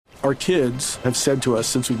Our kids have said to us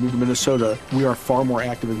since we moved to Minnesota, we are far more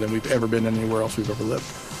active than we've ever been anywhere else we've ever lived.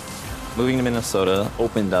 Moving to Minnesota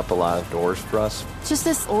opened up a lot of doors for us. Just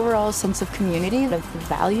this overall sense of community, of the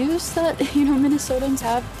values that, Minnesotans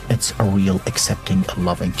have. It's a real accepting,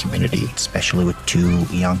 loving community, especially with 2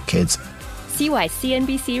 young kids. See why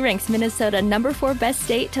CNBC ranks Minnesota number 4 best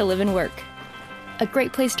state to live and work. A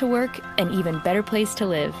great place to work, an even better place to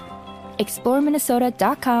live.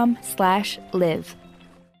 ExploreMinnesota.com/live.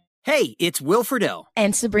 Hey, it's Will Friedle.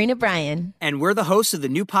 And Sabrina Bryan. And we're the hosts of the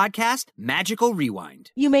new podcast, Magical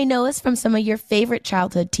Rewind. You may know us from some of your favorite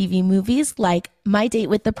childhood TV movies like My Date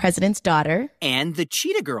with the President's Daughter. And the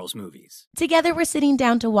Cheetah Girls movies. Together, we're sitting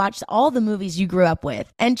down to watch all the movies you grew up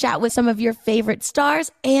with and chat with some of your favorite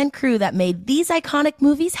stars and crew that made these iconic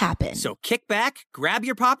movies happen. So kick back, grab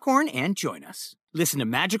your popcorn, and join us. Listen to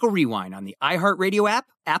Magical Rewind on the iHeartRadio app,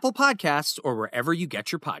 Apple Podcasts, or wherever you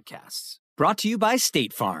get your podcasts. Brought to you by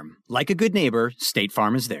State Farm. Like a good neighbor, State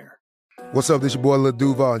Farm is there. What's up, this your boy Lil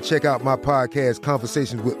Duval, and check out my podcast,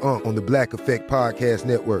 Conversations with Unc, on the Black Effect Podcast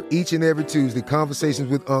Network. Each and every Tuesday,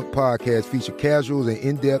 Conversations with Unc podcast feature casuals and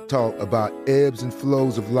in-depth talk about ebbs and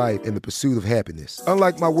flows of life and the pursuit of happiness.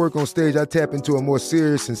 Unlike my work on stage, I tap into a more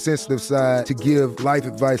serious and sensitive side to give life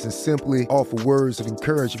advice and simply offer words of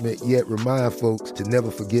encouragement, yet remind folks to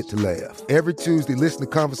never forget to laugh. Every Tuesday, listen to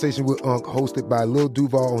Conversation with Unc, hosted by Lil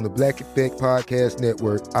Duval on the Black Effect Podcast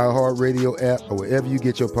Network, iHeartRadio app, or wherever you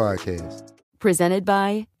get your podcasts. Presented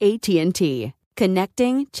by AT&T.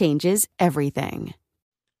 Connecting changes everything.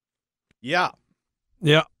 Yeah.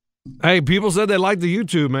 Hey, people said they like the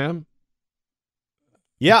YouTube, man.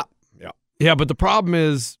 Yeah. Yeah, but the problem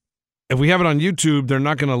is, if we have it on YouTube, they're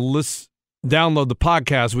not going to download the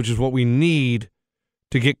podcast, which is what we need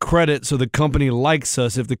to get credit so the company likes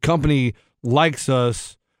us. If the company likes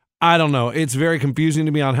us, I don't know. It's very confusing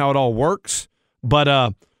to me on how it all works,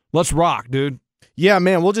 but let's rock, dude. Yeah,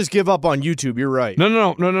 man, we'll just give up on YouTube. You're right.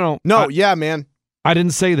 No. Yeah, man. I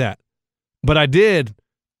didn't say that, but I did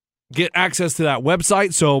get access to that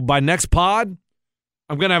website. So by next pod,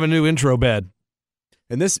 I'm going to have a new intro bed.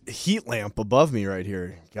 And this heat lamp above me right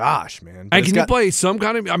here. Gosh, man. Hey, can you play some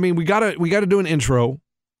kind of, we gotta do an intro.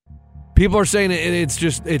 People are saying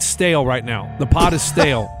it's stale right now. The pod is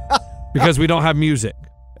stale because we don't have music.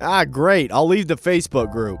 Great. I'll leave the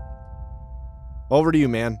Facebook group. Over to you,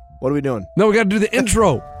 man. What are we doing? No, we got to do the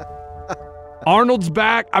intro. Arnold's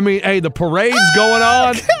back. The parade's going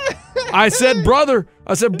on. I said, brother,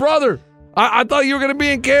 I thought you were going to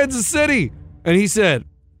be in Kansas City. And he said,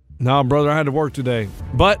 no, brother, I had to work today.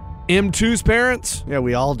 But M2's parents. Yeah,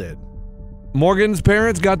 we all did. Morgan's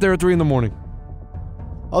parents got there at 3 a.m.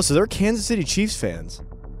 Oh, so they're Kansas City Chiefs fans.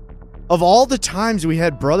 Of all the times we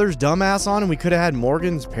had Brothers Dumbass on and we could have had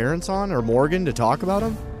Morgan's parents on, or Morgan, to talk about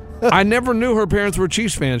him. I never knew her parents were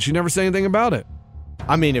Chiefs fans. She never said anything about it.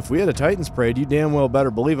 If we had a Titans parade, you damn well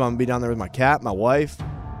better believe I'm going to be down there with my cat, my wife,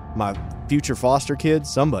 my future foster kids,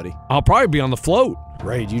 somebody. I'll probably be on the float.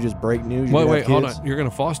 Right, you just break news. Wait, hold on. You're going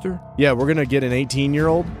to foster? Yeah, we're going to get an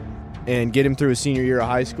 18-year-old and get him through his senior year of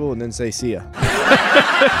high school and then say, see ya.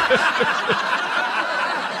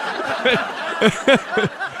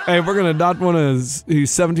 Hey, we're going to adopt one as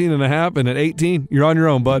he's 17 and a half, and at 18, you're on your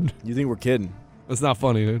own, bud. You think we're kidding? That's not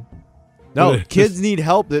funny, dude. No, kids need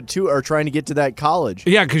help that too are trying to get to that college.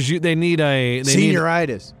 Yeah, because they need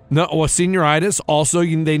senioritis. Senioritis. Also,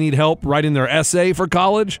 they need help writing their essay for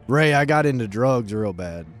college. Ray, I got into drugs real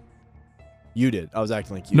bad. You did. I was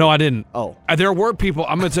acting like you. No, did. I didn't. Oh, there were people.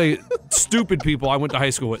 I'm going to say stupid people. I went to high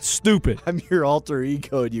school with stupid. I'm your alter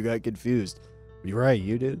ego, and you got confused. You're right.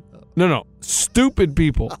 You did. Oh. No, stupid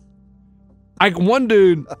people. Like one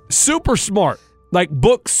dude, super smart, like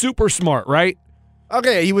book super smart, right?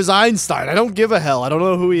 Okay, he was Einstein. I don't give a hell. I don't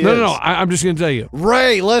know who he is. No. I'm just going to tell you.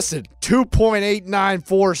 Ray, listen.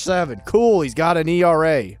 2.8947. Cool. He's got an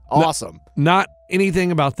ERA. Awesome. Not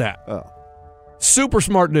anything about that. Oh. Super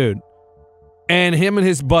smart dude. And him and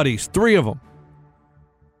his buddies, 3 of them.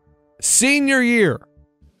 Senior year,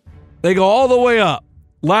 they go all the way up.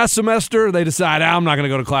 Last semester, they decide, I'm not going to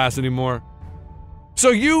go to class anymore.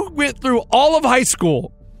 So you went through all of high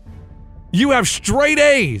school. You have straight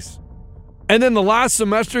A's. And then the last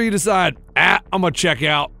semester, you decide, I'm going to check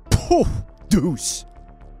out. Poof, deuce.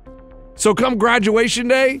 So come graduation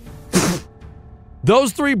day,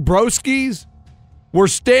 those 3 broskies were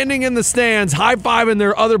standing in the stands, high-fiving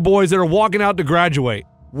their other boys that are walking out to graduate.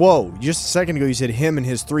 Whoa, just a second ago you said him and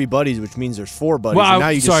his 3 buddies, which means there's 4 buddies. Well, and now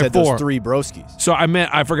you just said 4. those 3 broskies. So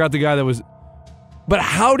I forgot the guy that was. But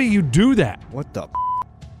how do you do that? What the?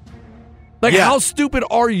 How stupid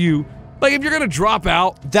are you Like, if you're going to drop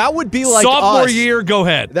out, that would be like sophomore us. year, go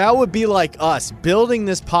ahead. That would be like us building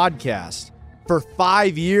this podcast for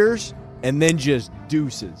 5 years and then just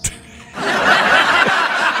deuces.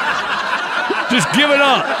 Just give it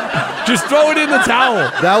up. Just throw it in the towel.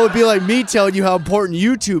 That would be like me telling you how important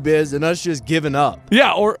YouTube is and us just giving up.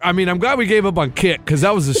 Yeah, or, I mean, I'm glad we gave up on Kick because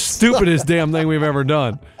that was the stupidest damn thing we've ever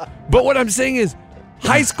done. But what I'm saying is,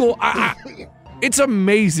 high school, it's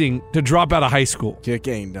amazing to drop out of high school. Kick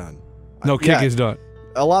ain't done. No, Kick is done.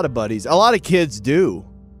 A lot of buddies, a lot of kids do.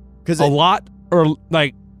 A lot or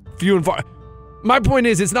like few and far. My point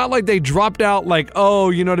is, it's not like they dropped out like,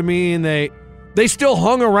 oh, you know what I mean? They still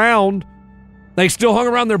hung around. They still hung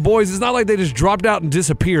around their boys. It's not like they just dropped out and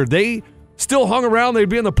disappeared. They still hung around. They'd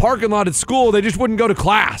be in the parking lot at school. They just wouldn't go to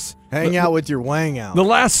class. Hang out with your wang out. The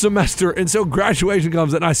last semester, and so graduation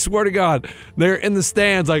comes, and I swear to God, they're in the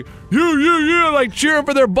stands like, yeah, like cheering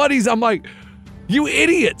for their buddies. I'm like, you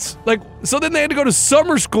idiots. Like, so then they had to go to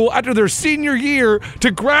summer school after their senior year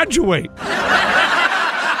to graduate.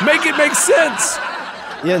 Make it make sense.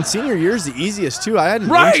 Yeah, and senior year is the easiest, too. I had an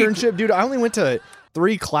internship. Dude, I only went to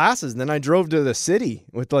 3 classes, and then I drove to the city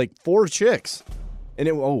with like 4 chicks. And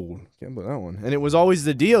can't put that one. And it was always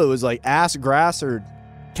the deal. It was like ass, grass, or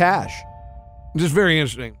cash. Just very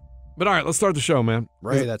interesting. But all right, let's start the show, man.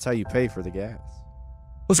 Right, that's how you pay for the gas.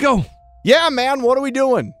 Let's go. Yeah, man, what are we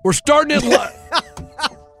doing? We're starting it.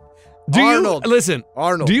 Arnold.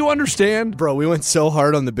 Arnold. Do you understand? Bro, we went so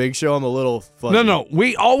hard on the big show, I'm a little fuzzy. No.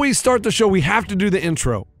 We always start the show. We have to do the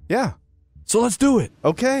intro. Yeah. So let's do it.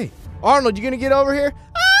 Okay. Arnold, you going to get over here?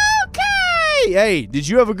 Okay. Hey, did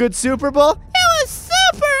you have a good Super Bowl? It was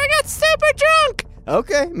super. I got super drunk.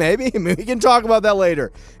 Okay, maybe. We can talk about that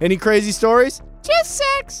later. Any crazy stories? Just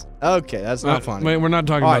sex. Okay, that's not funny. Wait, we're not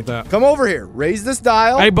talking about that. Come over here. Raise this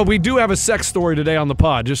dial. Hey, but we do have a sex story today on the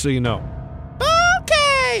pod, just so you know.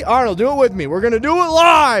 Okay. Arnold, do it with me. We're going to do it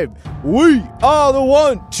live. We are the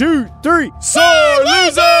 1, 2, 3 Sore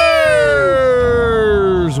Losers!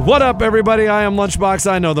 What up, everybody? I am Lunchbox.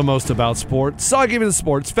 I know the most about sports, so I give you the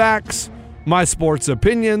sports facts, my sports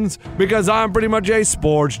opinions, because I'm pretty much a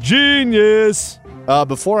sports genius.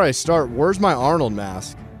 Before I start, where's my Arnold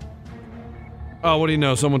mask? Oh, what do you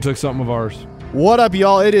know? Someone took something of ours. What up,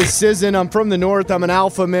 y'all? It is Sizzin. I'm from the north. I'm an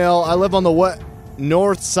alpha male. I live on the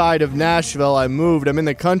north side of Nashville. I moved. I'm in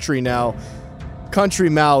the country now. Country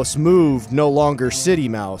mouse moved, no longer city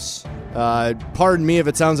mouse. Pardon me if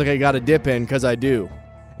it sounds like I got a dip in, because I do.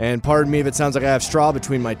 And pardon me if it sounds like I have straw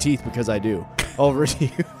between my teeth, because I do. Over to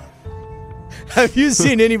you. Have you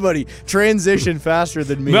seen anybody transition faster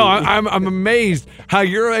than me? No, I'm amazed how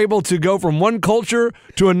you're able to go from one culture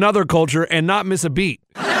to another culture and not miss a beat.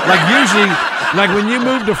 Like usually, like when you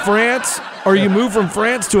move to France or you move from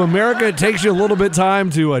France to America, it takes you a little bit of time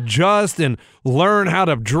to adjust and learn how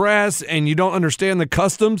to dress, and you don't understand the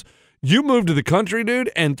customs. You move to the country,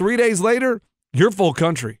 dude, and 3 days later, you're full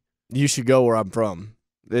country. You should go where I'm from.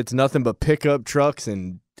 It's nothing but pickup trucks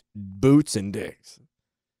and boots and dicks.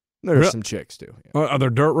 There's some chicks, too. Yeah. Are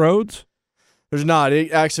there dirt roads? There's not.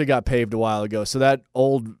 It actually got paved a while ago. So that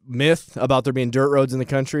old myth about there being dirt roads in the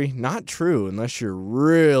country, not true unless you're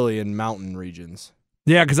really in mountain regions.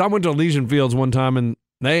 Yeah, because I went to Elysian Fields one time, and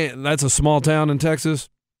that's a small town in Texas.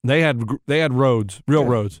 They had roads, real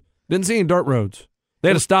roads. Didn't see any dirt roads. They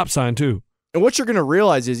had a stop sign, too. And what you're going to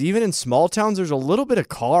realize is even in small towns, there's a little bit of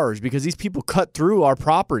cars because these people cut through our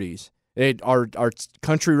properties, our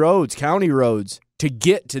country roads, county roads, to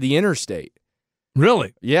get to the interstate.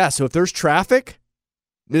 Really? Yeah, so if there's traffic,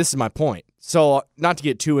 this is my point. So not to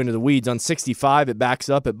get too into the weeds, on 65, it backs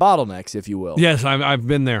up at bottlenecks, if you will. Yes, I've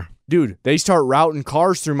been there. Dude, they start routing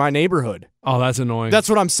cars through my neighborhood. Oh, that's annoying. That's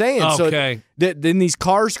what I'm saying. Okay. So then these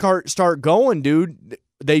cars start going, dude.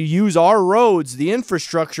 They use our roads, the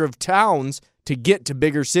infrastructure of towns, to get to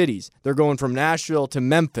bigger cities. They're going from Nashville to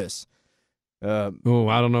Memphis. I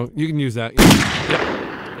don't know. You can use that.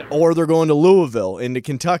 Yeah. Or they're going to Louisville, into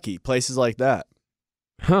Kentucky, places like that.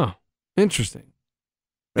 Huh. Interesting.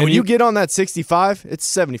 And when you get on that 65, it's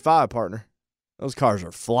 75, partner. Those cars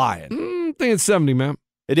are flying. I think it's 70, man.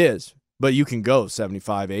 It is, but you can go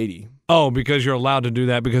 75, 80. Oh, because you're allowed to do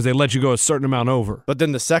that because they let you go a certain amount over. But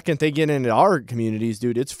then the second they get into our communities,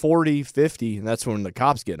 dude, it's 40, 50, and that's when the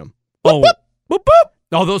cops get them. Oh, boop, boop, boop.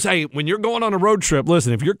 Oh, those, hey, when you're going on a road trip,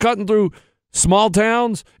 listen, if you're cutting through small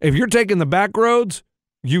towns, if you're taking the back roads,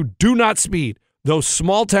 you do not speed. Those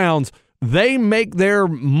small towns, they make their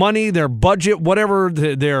money, their budget, whatever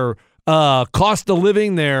their cost of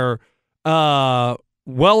living, their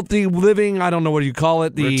wealthy living, I don't know what you call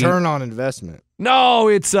it. The return on investment. No,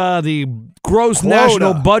 it's the gross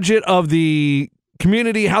national budget of the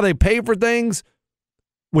community, how they pay for things.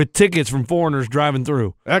 with tickets from foreigners driving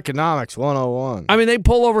through. Economics 101. I mean, they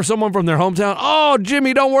pull over someone from their hometown. Oh,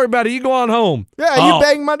 Jimmy, don't worry about it. You go on home. Yeah, you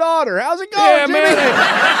banged my daughter. How's it going, Yeah, Jimmy?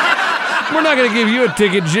 man. We're not going to give you a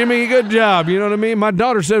ticket, Jimmy. Good job. You know what I mean? My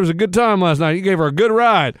daughter said it was a good time last night. You gave her a good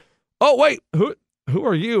ride. Oh, wait. Who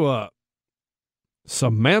are you?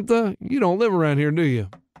 Samantha? You don't live around here, do you?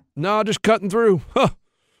 No, just cutting through. Huh.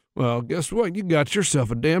 Well, guess what? You got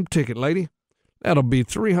yourself a damn ticket, lady. That'll be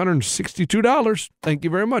 $362. Thank you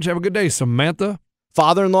very much. Have a good day, Samantha.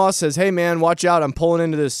 Father-in-law says, hey, man, watch out. I'm pulling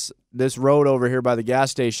into this road over here by the gas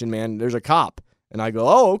station, man. There's a cop. And I go,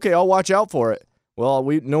 oh, okay, I'll watch out for it. Well,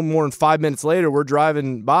 no more than 5 minutes later, we're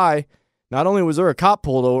driving by. Not only was there a car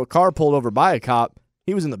pulled over by a cop,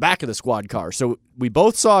 he was in the back of the squad car. So we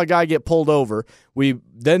both saw a guy get pulled over. We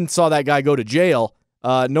then saw that guy go to jail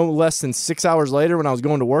no less than 6 hours later when I was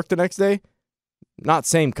going to work the next day. Not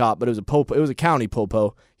same cop, but it was a county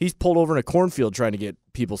popo. He's pulled over in a cornfield trying to get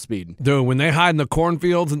people speeding. Dude, when they hide in the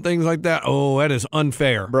cornfields and things like that, oh, that is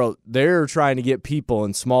unfair. Bro, they're trying to get people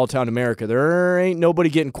in small-town America. There ain't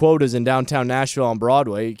nobody getting quotas in downtown Nashville on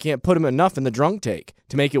Broadway. You can't put them enough in the drunk take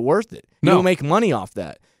to make it worth it. You don't make money off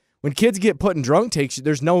that. When kids get put in drunk takes,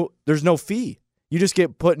 there's no fee. You just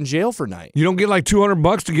get put in jail for a night. You don't get like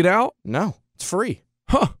 $200 to get out? No, it's free.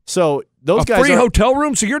 Huh. So those guys free hotel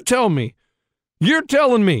room? So you're telling me.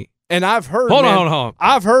 And I've heard. Hold on.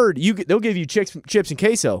 I've heard they'll give you chips and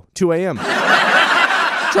queso 2 a.m.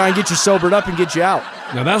 Try and get you sobered up and get you out.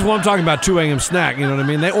 Now that's what I'm talking about. 2 a.m. snack. You know what I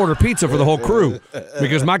mean? They order pizza for the whole crew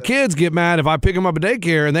because my kids get mad if I pick them up at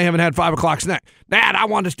daycare and they haven't had 5 o'clock snack. Dad, I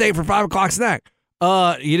wanted to stay for 5 o'clock snack.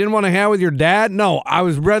 You didn't want to hang out with your dad? No,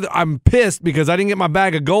 I'm pissed because I didn't get my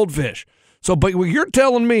bag of goldfish. So, but what you're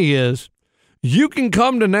telling me is you can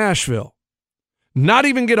come to Nashville, not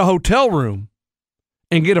even get a hotel room,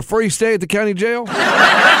 and get a free stay at the county jail?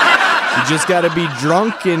 You just got to be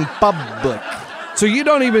drunk in public. So you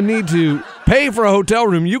don't even need to pay for a hotel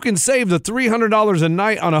room. You can save the $300 a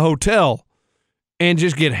night on a hotel and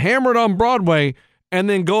just get hammered on Broadway and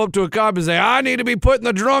then go up to a cop and say, I need to be put in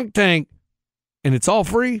the drunk tank. And it's all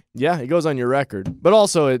free? Yeah, it goes on your record. But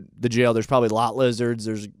also at the jail, there's probably lot lizards.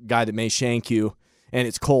 There's a guy that may shank you, and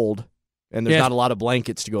it's cold. And there's not a lot of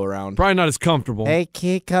blankets to go around. Probably not as comfortable. Hey,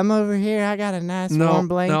 kid, come over here. I got a nice warm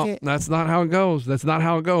blanket. No, that's not how it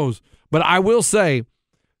goes. But I will say,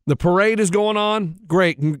 the parade is going on.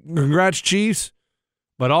 Great. Congrats, Chiefs.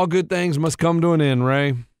 But all good things must come to an end,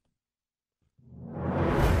 Ray.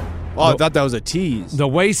 Oh, I thought that was a tease. The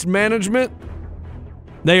Waste Management,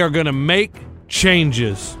 they are going to make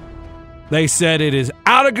changes. They said it is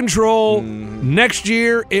out of control. Next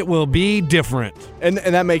year, it will be different. And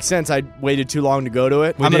that makes sense. I waited too long to go to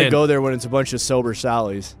it. I'm going to go there when it's a bunch of sober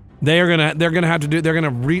Sallies. They're going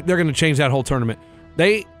to change that whole tournament.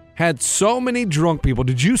 They had so many drunk people.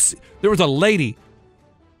 Did you see? There was a lady.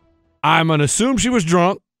 I'm going to assume she was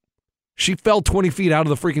drunk. She fell 20 feet out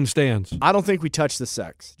of the freaking stands. I don't think we touched the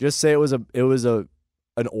sex. Just say it was an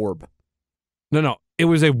orb. No. It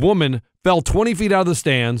was a woman, fell 20 feet out of the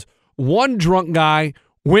stands. One drunk guy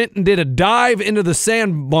went and did a dive into the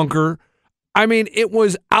sand bunker. I mean, it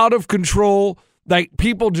was out of control. Like,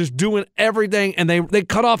 people just doing everything, and they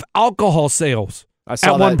cut off alcohol sales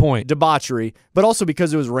at one point. Debauchery, but also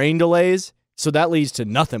because it was rain delays, so that leads to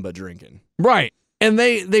nothing but drinking. Right. And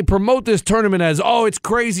they promote this tournament as, oh, it's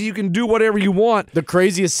crazy. You can do whatever you want. The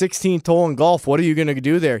craziest 16th hole in golf. What are you going to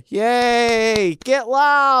do there? Yay! Get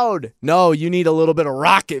loud! No, you need a little bit of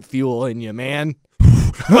rocket fuel in you, man.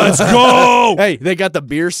 Let's go! Hey, they got the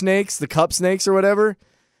beer snakes, the cup snakes or whatever.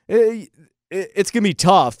 It's going to be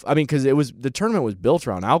tough. I mean, because the tournament was built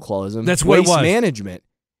around alcoholism. That's what it was. Waste management.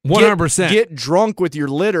 100%. Get drunk with your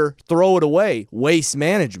litter, throw it away. Waste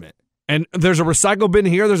management. And there's a recycle bin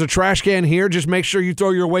here. There's a trash can here. Just make sure you throw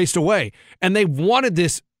your waste away. And they wanted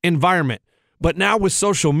this environment. But now with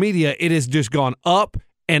social media, it has just gone up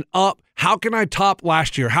and up. How can I top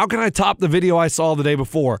last year? How can I top the video I saw the day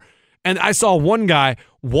before? And I saw one guy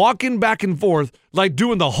walking back and forth, like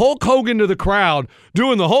doing the Hulk Hogan to the crowd,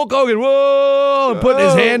 doing the Hulk Hogan, whoa, and putting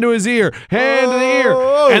his hand to his ear, hand to the ear.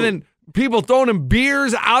 And then people throwing him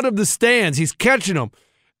beers out of the stands. He's catching them.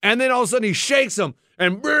 And then all of a sudden he shakes them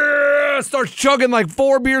and starts chugging like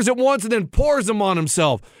 4 beers at once and then pours them on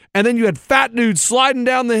himself. And then you had fat dudes sliding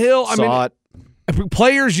down the hill.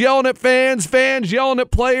 Players yelling at fans, fans yelling at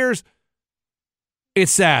players.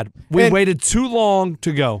 It's sad. We waited too long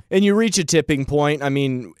to go. And you reach a tipping point. I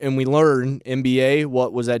mean, and we learn NBA,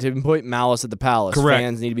 what was that tipping point? Malice at the Palace. Correct.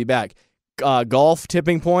 Fans need to be back. Golf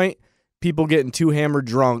tipping point, people getting too hammered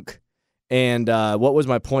drunk. And what was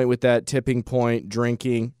my point with that tipping point?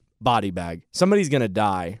 Drinking, body bag. Somebody's going to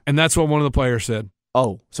die. And that's what one of the players said.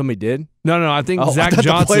 Oh, somebody did? No. I think Zach I thought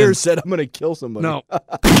Johnson. The player said, I'm going to kill somebody. No.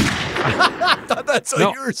 I thought that's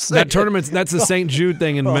what you were saying. That tournament's that's the St. Jude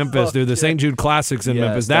thing in Memphis, dude. The St. Jude Classics in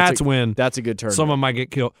Memphis. That's when that's a good tournament. Someone might get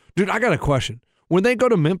killed. Dude, I got a question. When they go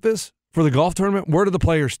to Memphis for the golf tournament, where do the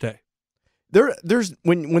players stay? There's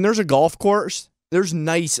when there's a golf course, there's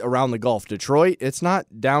nice around the Gulf. Detroit, it's not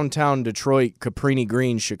downtown Detroit, Cabrini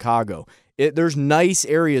Green, Chicago. There's nice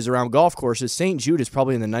areas around golf courses. St. Jude is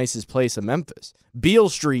probably in the nicest place of Memphis. Beale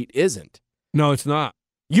Street isn't. No, it's not.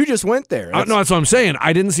 You just went there. No, that's what I'm saying.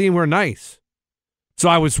 I didn't see anywhere nice. So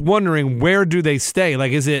I was wondering, where do they stay?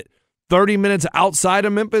 Like, is it 30 minutes outside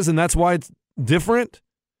of Memphis and that's why it's different?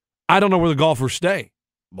 I don't know where the golfers stay.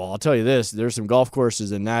 Well, I'll tell you this. There's some golf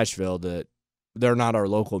courses in Nashville that they're not our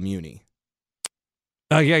local muni.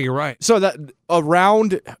 Yeah, you're right. So that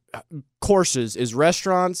around courses is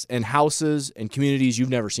restaurants and houses and communities you've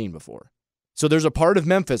never seen before. So there's a part of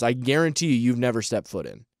Memphis I guarantee you've never stepped foot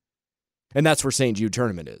in. And that's where St. Jude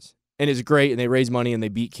tournament is. And it's great, and they raise money, and they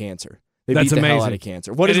beat cancer. They beat the hell out of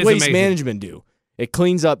cancer. What does Waste Management do? It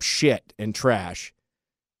cleans up shit and trash.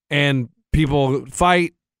 And people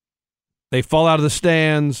fight. They fall out of the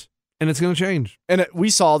stands. And it's going to change. And we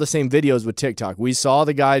saw the same videos with TikTok. We saw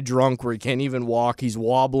the guy drunk where he can't even walk. He's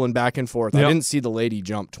wobbling back and forth. Yep. I didn't see the lady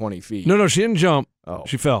jump 20 feet. No, she didn't jump. Oh.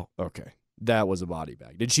 She fell. Okay. That was a body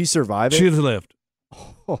bag. Did she survive it? She lived.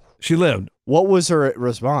 Oh. She lived. What was her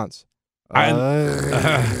response?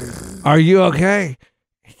 Are you okay?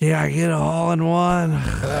 Did I get a hole-in-one?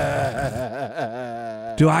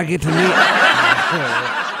 Do I get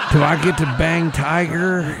to bang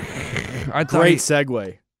Tiger? Great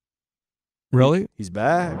segue. Really? He's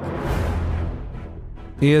back.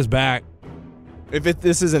 He is back. If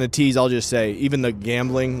this isn't a tease, I'll just say, even the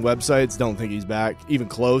gambling websites don't think he's back, even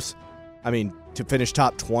close. I mean, to finish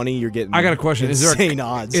top 20, you're getting I got a question. Insane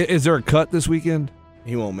odds. Is there a cut this weekend?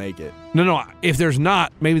 He won't make it. No. If there's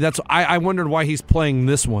not, maybe that's... I wondered why he's playing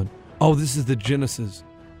this one. Oh, this is the Genesis.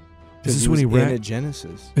 Is this when he wrecked? In a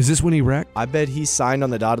Genesis. Is this when he wrecked? I bet he signed on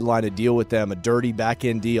the dotted line a deal with them, a dirty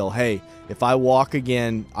back-end deal. Hey, if I walk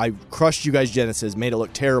again, I crushed you guys Genesis, made it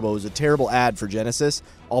look terrible. It was a terrible ad for Genesis.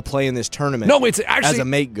 I'll play in this tournament. No, it's actually... as a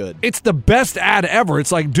make good. It's the best ad ever.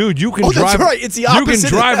 It's like, dude, you can drive... That's right. It's the opposite. You can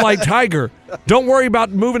drive like Tiger. Don't worry about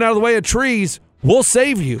moving out of the way of trees. We'll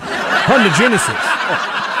save you. Honda Genesis.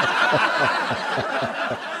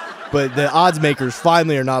 But the odds makers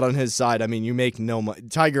finally are not on his side. I mean, you make no money.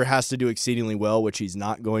 Tiger has to do exceedingly well, which he's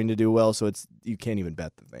not going to do well, so you can't even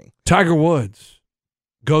bet the thing. Tiger Woods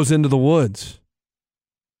goes into the woods.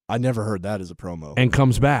 I never heard that as a promo. And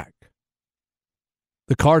comes back.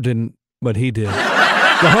 The car didn't, but he did.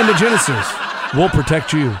 The Honda Genesis will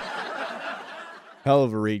protect you. Hell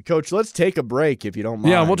of a read. Coach, let's take a break if you don't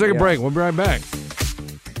mind. Yeah, we'll take a break. We'll be right back.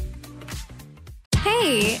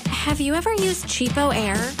 Hey, have you ever used Cheapo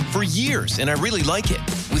Air? For years, and I really like it.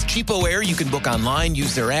 With Cheapo Air, you can book online,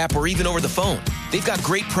 use their app, or even over the phone. They've got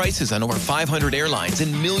great prices on over 500 airlines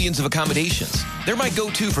and millions of accommodations. They're my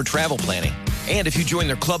go-to for travel planning. And if you join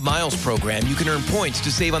their Club Miles program, you can earn points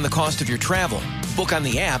to save on the cost of your travel. Book on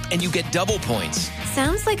the app, and you get double points.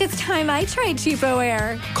 Sounds like it's time I tried Cheapo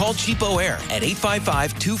Air. Call Cheapo Air at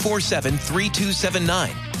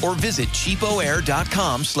 855-247-3279 or visit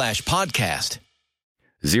cheapoair.com/podcast.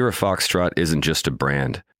 Zero Foxtrot isn't just a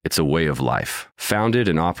brand, it's a way of life. Founded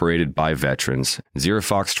and operated by veterans, Zero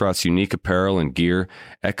Foxtrot's unique apparel and gear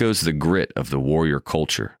echoes the grit of the warrior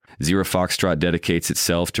culture. Zero Foxtrot dedicates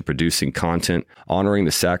itself to producing content, honoring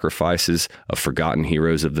the sacrifices of forgotten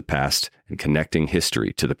heroes of the past, and connecting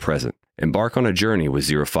history to the present. Embark on a journey with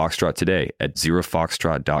Zero Foxtrot today at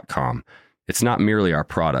zerofoxtrot.com. It's not merely our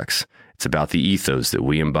products, it's about the ethos that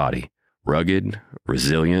we embody. Rugged,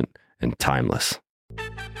 resilient, and timeless.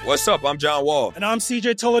 What's up? I'm John Wall. And I'm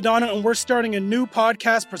CJ Toledano, and we're starting a new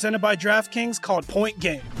podcast presented by DraftKings called Point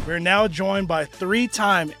Game. We're now joined by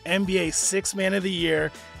three-time NBA Sixth Man of the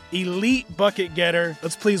Year, elite bucket getter.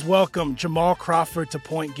 Let's please welcome Jamal Crawford to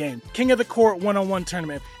Point Game. King of the Court one-on-one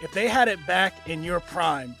tournament. If they had it back in your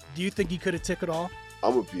prime, do you think you could have took it all?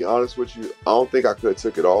 I'm going to be honest with you. I don't think I could have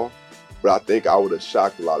took it all, but I think I would have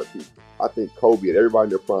shocked a lot of people. I think Kobe and everybody in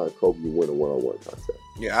their prime, Kobe would win a one-on-one contest.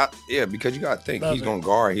 Yeah, because you got to think. He's going to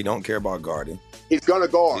guard. He don't care about guarding. He's going to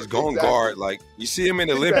guard. He's going to guard. Like, you see him in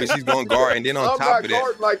the Olympics, he's going to guard. And then on top of that. I'm not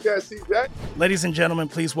guarding like that, CJ. Ladies and gentlemen,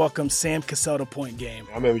 please welcome Sam Cassell to Point Game.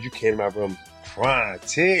 I remember you came out from prime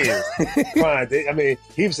 10. I mean,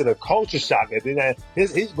 he was in a culture shock. And then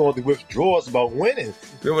he's going through withdrawals about winning.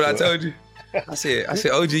 Remember what I told you? I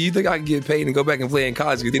said, OG, you think I can get paid and go back and play in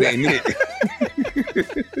college because it ain't it?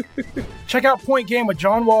 Check out Point Game with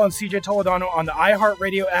John Wall and CJ Toledano on the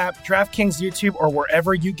iHeartRadio app, DraftKings YouTube, or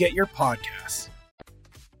wherever you get your podcasts.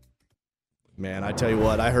 Man, I tell you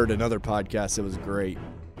what, I heard another podcast that was great.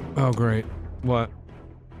 Oh, great. What?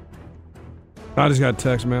 I just got a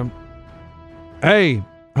text, man. Hey,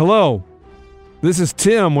 hello. This is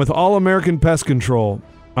Tim with All American Pest Control.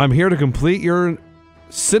 I'm here to complete your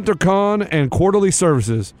Centercon and quarterly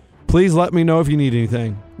services. Please let me know if you need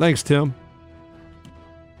anything. Thanks, Tim.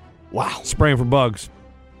 Wow. Spraying for bugs.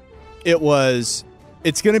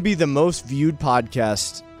 It's going to be the most viewed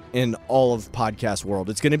podcast in all of podcast world.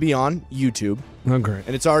 It's going to be on YouTube. Oh, great.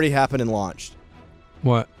 And it's already happened and launched.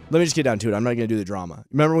 What? Let me just get down to it. I'm not going to do the drama.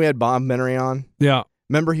 Remember we had Bob Menery on? Yeah.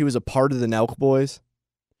 Remember he was a part of the Nelk Boys?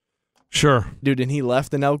 Sure. Dude, and he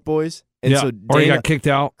left the Nelk Boys? And yeah, so or he got kicked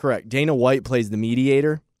out. Correct. Dana White plays the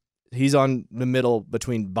mediator. He's on the middle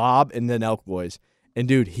between Bob and the Nelk Boys. And,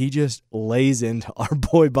 dude, he just lays into our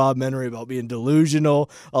boy Bob Menery about being delusional,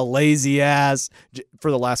 a lazy ass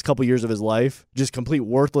for the last couple years of his life. Just complete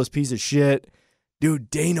worthless piece of shit. Dude,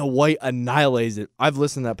 Dana White annihilates it. I've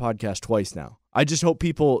listened to that podcast twice now. I just hope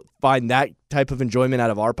people find that type of enjoyment out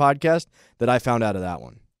of our podcast that I found out of that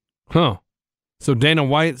one. Huh. So Dana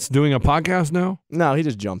White's doing a podcast now? No, he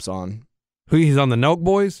just jumps on. He's on the Nelk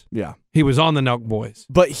Boys? Yeah. He was on the Nelk Boys.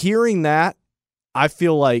 But hearing that, I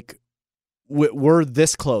feel like we're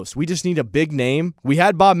this close. We just need a big name. We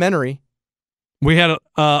had Bob Menery. We had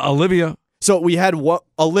Olivia. So we had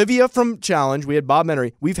Olivia from Challenge. We had Bob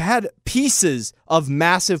Menery. We've had pieces of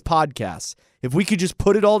massive podcasts. If we could just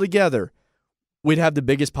put it all together, we'd have the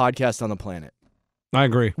biggest podcast on the planet. I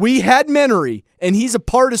agree. We had Menery, and he's a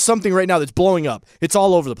part of something right now that's blowing up. It's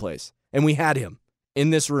all over the place. And we had him in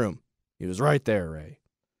this room. He was right there, Ray.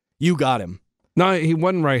 You got him. No, he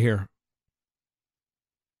wasn't right here.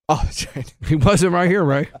 Oh, he wasn't right here,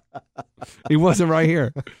 Ray. He wasn't right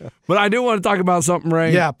here. But I do want to talk about something,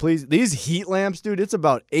 Ray. Yeah, please. These heat lamps, dude, it's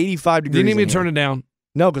about 85 degrees. Do you need me to here. turn it down?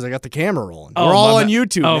 No, because I got the camera rolling. Oh, we're all my on bad.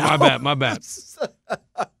 YouTube Oh, now. my bad.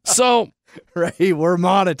 So, Ray, we're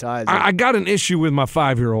monetizing. I got an issue with my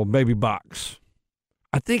 5-year-old baby Box.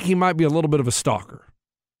 I think he might be a little bit of a stalker.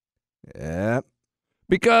 Yep.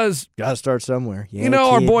 Because, gotta start somewhere. You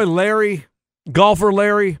know, our boy Larry, golfer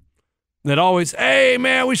Larry, that always, hey,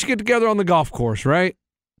 man, we should get together on the golf course, right?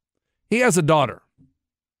 He has a daughter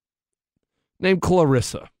named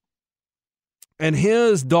Clarissa. And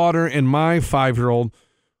his daughter and my 5-year-old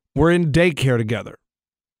were in daycare together.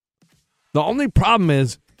 The only problem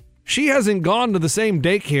is she hasn't gone to the same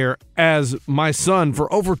daycare as my son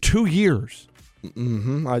for over 2 years.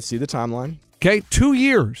 Mm-hmm. I see the timeline. Okay, 2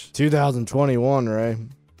 years. 2021, Ray.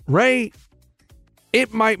 Ray,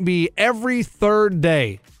 it might be every third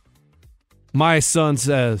day my son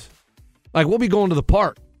says, like, we'll be going to the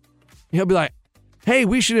park. He'll be like, hey,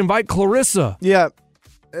 we should invite Clarissa. Yeah,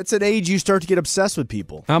 it's an age you start to get obsessed with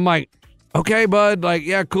people. I'm like, okay, bud. Like,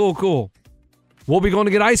 yeah, cool. We'll be going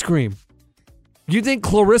to get ice cream. You think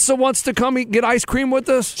Clarissa wants to come get ice cream with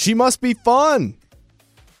us? She must be fun.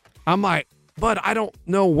 I'm like, bud, I don't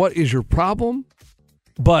know what is your problem,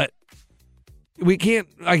 but we can't,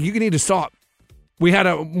 like, you need to stop. We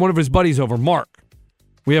had one of his buddies over, Mark.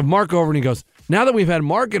 We have Mark over, and he goes, now that we've had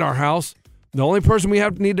Mark at our house, the only person we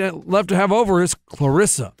left to have over is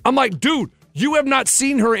Clarissa. I'm like, dude, you have not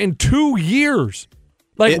seen her in 2 years.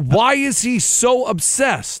 Like, why is he so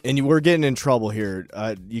obsessed? And we're getting in trouble here.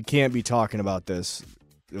 You can't be talking about this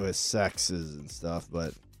with sexes and stuff,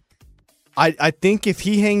 but I think if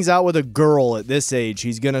he hangs out with a girl at this age,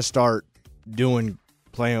 he's going to start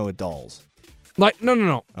playing with dolls. Like,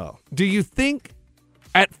 no. Oh. Do you think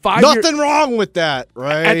at 5 Nothing wrong with that,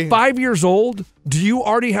 right? At 5 years old, do you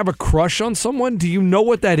already have a crush on someone? Do you know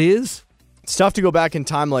what that is? It's tough to go back in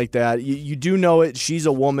time like that. You do know it. She's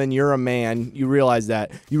a woman. You're a man. You realize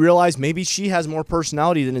that. You realize maybe she has more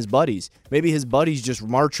personality than his buddies. Maybe his buddies just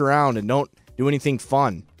march around and don't do anything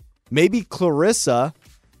fun. Maybe Clarissa,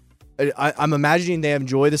 I'm imagining they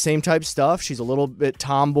enjoy the same type stuff. She's a little bit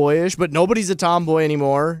tomboyish, but nobody's a tomboy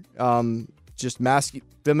anymore. Just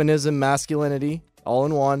feminism, masculinity, all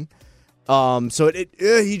in one. So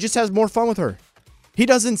he just has more fun with her. He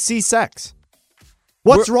doesn't see sex.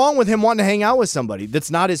 What's wrong with him wanting to hang out with somebody that's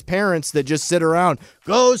not his parents that just sit around?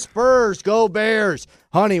 Go Spurs, go Bears.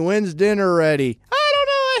 Honey, when's dinner ready? I don't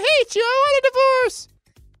know. I hate you. I want a divorce.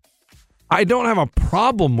 I don't have a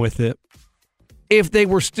problem with it if they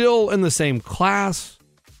were still in the same class,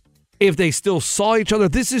 if they still saw each other.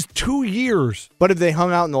 This is 2 years. But if they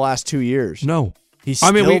hung out in the last 2 years? No. He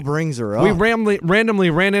still brings her up. We randomly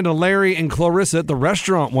ran into Larry and Clarissa at the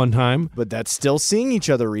restaurant one time. But that's still seeing each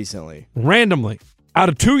other recently. Randomly. out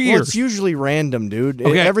of 2 years. Well, it's usually random, dude.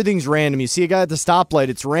 Okay. Everything's random. You see a guy at the stoplight,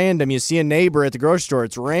 it's random. You see a neighbor at the grocery store,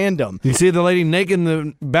 it's random. You see the lady naked in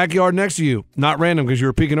the backyard next to you. Not random because you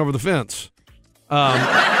were peeking over the fence. When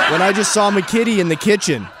I just saw McKitty in the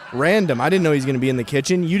kitchen, random. I didn't know he was going to be in the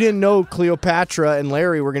kitchen. You didn't know Cleopatra and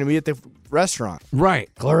Larry were going to be at the restaurant. Right.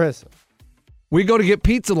 Clarissa. We go to get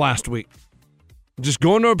pizza last week. Just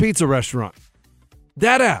going to a pizza restaurant.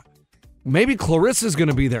 Dada, maybe Clarissa's going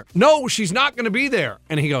to be there. No, she's not going to be there.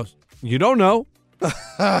 And he goes, you don't know.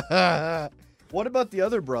 What about the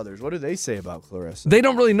other brothers? What do they say about Clarissa? They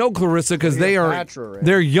don't really know Clarissa because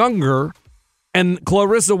they're younger, and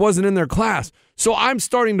Clarissa wasn't in their class. So I'm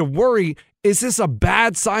starting to worry, is this a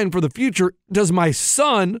bad sign for the future? Does my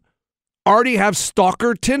son already have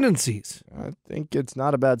stalker tendencies? I think it's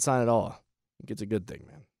not a bad sign at all. I think it's a good thing,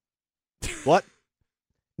 man. What?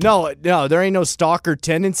 No, there ain't no stalker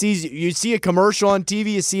tendencies. You see a commercial on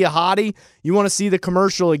TV, you see a hottie, you want to see the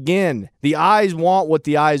commercial again. The eyes want what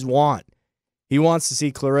the eyes want. He wants to see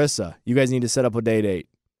Clarissa. You guys need to set up a date.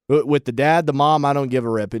 With the dad, the mom, I don't give a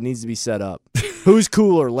rip. It needs to be set up. Who's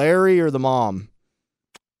cooler, Larry or the mom?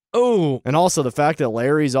 Oh. And also the fact that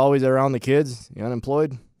Larry's always around the kids. You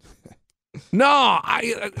unemployed? No,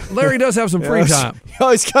 Larry does have some free time. You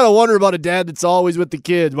always kind of wonder about a dad that's always with the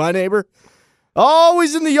kids. My neighbor,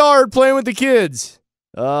 always in the yard playing with the kids.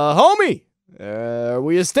 Homie,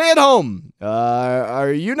 will you stay at home?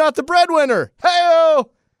 Are you not the breadwinner? Hey-o!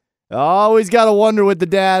 Always got to wonder with the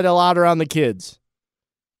dad a lot around the kids.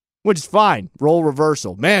 Which is fine. Role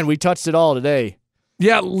reversal. Man, we touched it all today.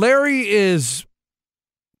 Yeah, Larry is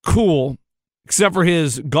cool, except for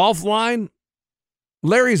his golf line.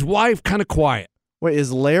 Larry's wife, kind of quiet. Wait,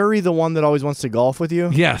 is Larry the one that always wants to golf with you?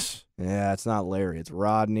 Yes. Yeah, it's not Larry. It's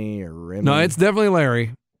Rodney or Remy. No, it's definitely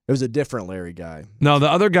Larry. It was a different Larry guy. No, the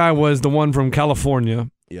other guy was the one from California.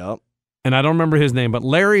 Yep. And I don't remember his name, but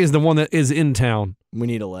Larry is the one that is in town. We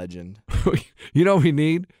need a legend. You know what we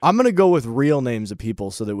need? I'm going to go with real names of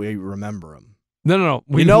people so that we remember them. No.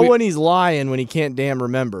 When he's lying when he can't damn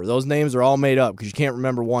remember. Those names are all made up because you can't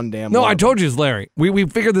remember one damn No, one. I told you it's Larry. We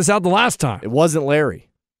figured this out the last time. It wasn't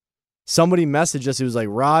Larry. Somebody messaged us. It was like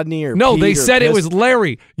Rodney or No, Pete they or said it Pist- was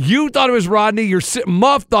Larry. You thought it was Rodney. Your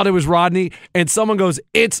muff thought it was Rodney. And someone goes,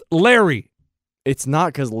 it's Larry. It's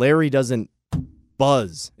not because Larry doesn't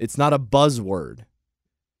buzz. It's not a buzzword.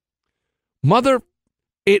 Mother,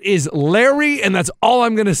 it is Larry, and that's all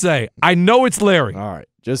I'm going to say. I know it's Larry. All right,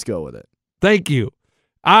 just go with it. Thank you.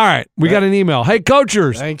 All right, we got an email. Hey,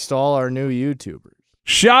 Coachers. Thanks to all our new YouTubers.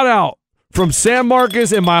 Shout out from San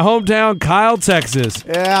Marcos in my hometown, Kyle, Texas.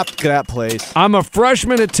 Yep, that place. I'm a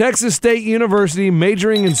freshman at Texas State University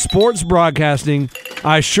majoring in sports broadcasting.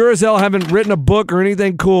 I sure as hell haven't written a book or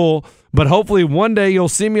anything cool, but hopefully one day you'll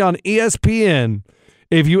see me on ESPN.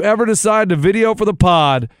 If you ever decide to video for the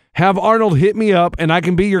pod, have Arnold hit me up and I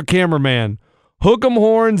can be your cameraman. Hook 'em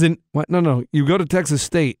horns and what? No. You go to Texas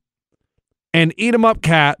State and eat 'em up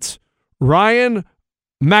cats. Ryan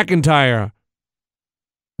McIntyre.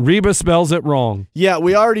 Reba spells it wrong. Yeah,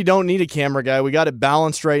 we already don't need a camera guy. We got it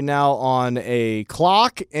balanced right now on a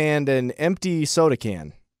clock and an empty soda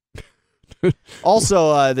can.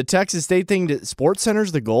 Also, the Texas State thing, Sports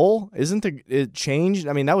Center's the goal. Isn't it changed?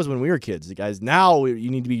 I mean, that was when we were kids, the guys. Now you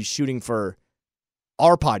need to be shooting for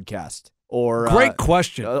our podcast or great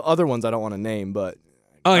question. Other ones I don't want to name, but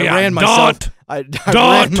I ran myself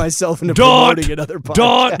into promoting another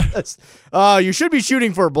podcast. You should be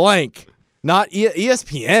shooting for blank, not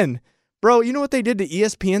ESPN. Bro, you know what they did to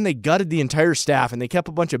ESPN? They gutted the entire staff, and they kept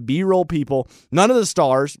a bunch of B-roll people, none of the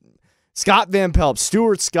stars. Scott Van Pelt,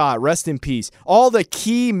 Stuart Scott, rest in peace. All the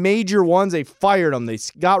key major ones, they fired them. They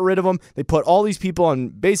got rid of them. They put all these people on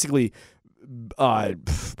basically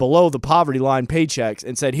below the poverty line paychecks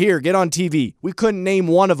and said, here, get on TV. We couldn't name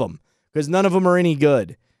one of them because none of them are any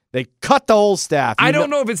good. They cut the whole staff. I don't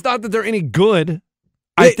know if it's not that they're any good.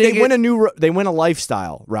 They went a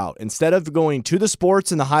lifestyle route. Instead of going to the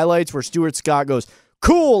sports and the highlights where Stuart Scott goes,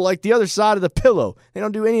 cool, like the other side of the pillow. They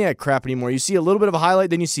don't do any of that crap anymore. You see a little bit of a highlight,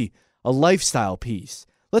 then you see a lifestyle piece.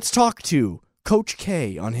 Let's talk to Coach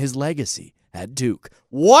K on his legacy at Duke.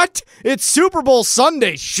 What? It's Super Bowl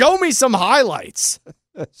Sunday. Show me some highlights.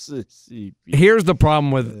 Here's the problem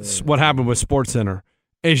with what happened with SportsCenter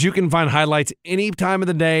is you can find highlights any time of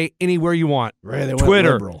the day, anywhere you want. Right,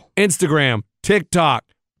 Twitter, Instagram, TikTok,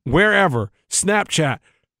 wherever, Snapchat.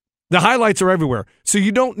 The highlights are everywhere. So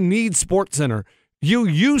you don't need SportsCenter. You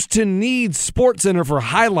used to need SportsCenter for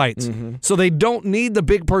highlights. Mm-hmm. So they don't need the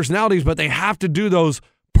big personalities, but they have to do those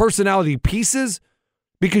personality pieces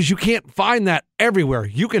because you can't find that everywhere.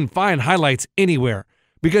 You can find highlights anywhere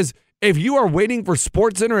because If you are waiting for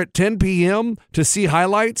SportsCenter at 10 p.m. to see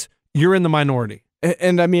highlights, you're in the minority.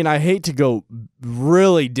 And I mean, I hate to go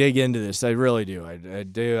really dig into this. I really do. I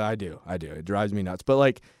do. It drives me nuts. But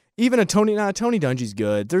like, even Tony Dungy's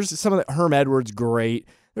good. There's some of the Herm Edwards, great.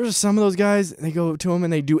 There's some of those guys, they go to him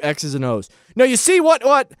and they do X's and O's. No, you see what?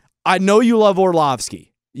 I know you love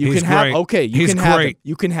Orlovsky. He's great.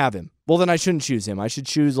 You can have him. Well, then I shouldn't choose him. I should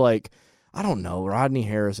choose, like, I don't know, Rodney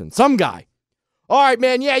Harrison. Some guy. All right,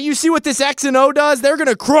 man, yeah, you see what this X and O does? They're going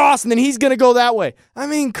to cross, and then he's going to go that way. I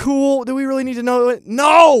mean, cool. Do we really need to know it?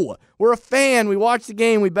 No! We're a fan. We watch the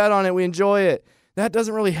game. We bet on it. We enjoy it. That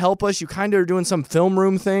doesn't really help us. You kind of are doing some film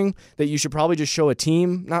room thing that you should probably just show a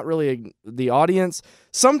team, not really the audience.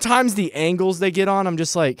 Sometimes the angles they get on, I'm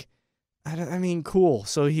just like, I mean, cool.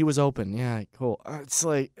 So he was open. Yeah, cool. It's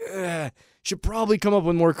like, should probably come up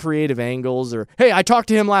with more creative angles. Or, hey, I talked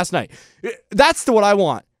to him last night. That's what I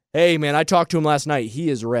want. Hey, man, I talked to him last night. He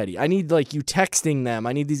is ready. I need, like, you texting them.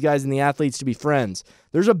 I need these guys and the athletes to be friends.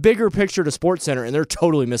 There's a bigger picture to SportsCenter, and they're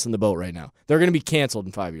totally missing the boat right now. They're going to be canceled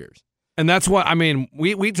in 5 years. And that's what, I mean,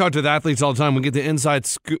 we talk to the athletes all the time. We get the inside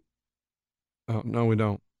scoop. Oh, no, we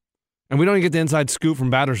don't. And we don't even get the inside scoop from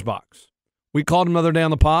Batter's Box. We called him the other day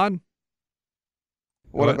on the pod.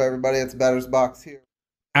 What up, everybody? It's Batter's Box here.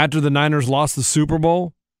 After the Niners lost the Super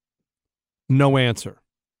Bowl, no answer.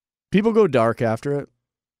 People go dark after it.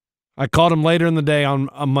 I called him later in the day on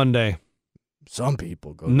Monday. Some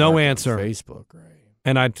people go no dark answer. On Facebook, right?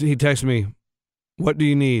 And he texted me, what do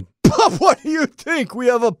you need? What do you think? We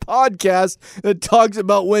have a podcast that talks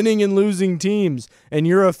about winning and losing teams, and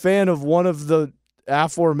you're a fan of one of the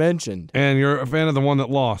aforementioned. And you're a fan of the one that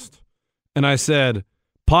lost. And I said,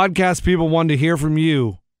 podcast people want to hear from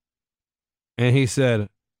you. And he said,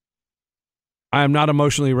 I am not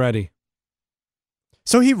emotionally ready.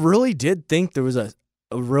 So he really did think there was a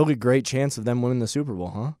really great chance of them winning the Super Bowl,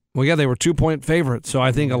 huh? Well, yeah, they were 2-point favorites, so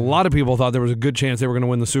I think a lot of people thought there was a good chance they were going to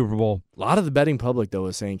win the Super Bowl. A lot of the betting public, though,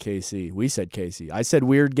 was saying KC. We said KC. I said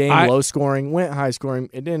weird game, low scoring, went high scoring.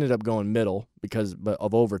 It ended up going middle because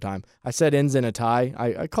of overtime. I said ends in a tie.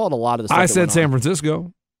 I called a lot of the stuff. I said San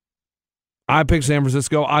Francisco. I picked San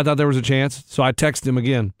Francisco. I thought there was a chance, so I texted him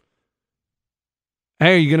again.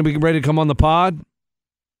 Hey, are you going to be ready to come on the pod?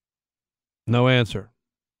 No answer.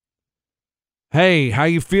 Hey, how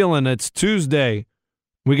you feeling? It's Tuesday.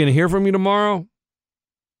 We going to hear from you tomorrow?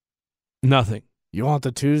 Nothing. You want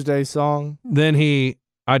the Tuesday song? Then I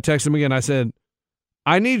texted him again. I said,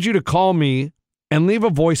 I need you to call me and leave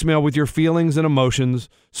a voicemail with your feelings and emotions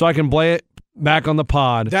so I can play it back on the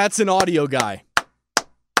pod. That's an audio guy.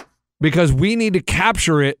 Because we need to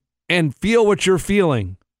capture it and feel what you're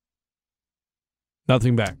feeling.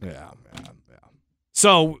 Nothing back. Yeah.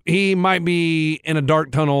 So he might be in a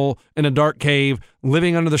dark tunnel, in a dark cave,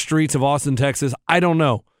 living under the streets of Austin, Texas. I don't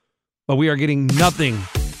know. But we are getting nothing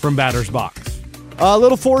from Batter's Box. A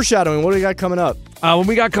little foreshadowing. What do we got coming up? What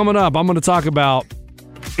we got coming up, I'm going to talk about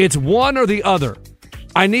it's one or the other.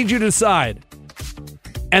 I need you to decide.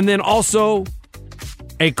 And then also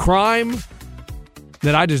a crime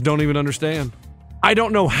that I just don't even understand. I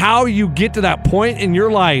don't know how you get to that point in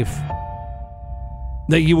your life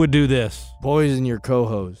that you would do this. Poison your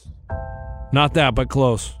co-host. Not that, but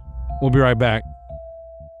close. We'll be right back.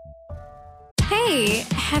 Hey,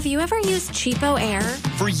 have you ever used Cheapo Air?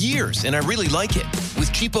 For years, and I really like it.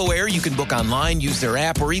 With Cheapo Air, you can book online, use their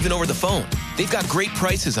app, or even over the phone. They've got great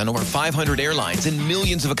prices on over 500 airlines and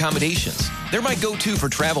millions of accommodations. They're my go-to for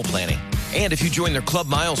travel planning. And if you join their Club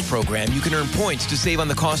Miles program, you can earn points to save on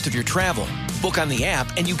the cost of your travel. Book on the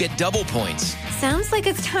app, and you get double points. Sounds like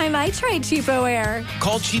it's time I tried Cheapo Air.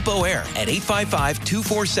 Call Cheapo Air at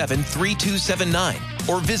 855-247-3279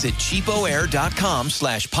 or visit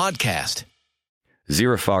cheapoair.com/podcast.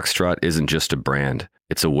 Zero Foxtrot isn't just a brand,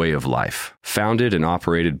 it's a way of life. Founded and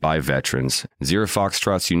operated by veterans, Zero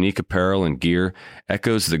Foxtrot's unique apparel and gear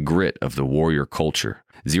echoes the grit of the warrior culture.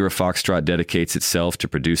 Zero Foxtrot dedicates itself to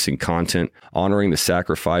producing content, honoring the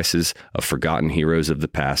sacrifices of forgotten heroes of the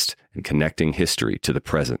past, and connecting history to the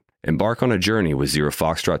present. Embark on a journey with Zero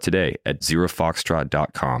Foxtrot today at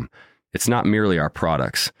zerofoxtrot.com. It's not merely our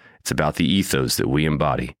products, it's about the ethos that we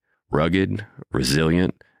embody. Rugged,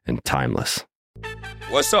 resilient, and timeless.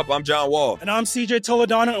 What's up? I'm John Wall. And I'm CJ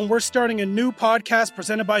Toledano, and we're starting a new podcast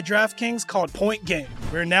presented by DraftKings called Point Game.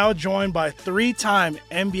 We're now joined by 3-time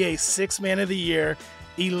NBA Sixth Man of the Year,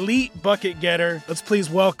 elite bucket getter. Let's please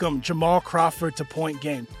welcome Jamal Crawford to Point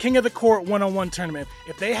Game. King of the Court one-on-one tournament.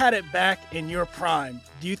 If they had it back in your prime,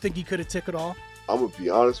 do you think you could have took it all? I'm going to be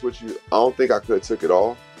honest with you. I don't think I could have took it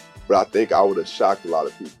all, but I think I would have shocked a lot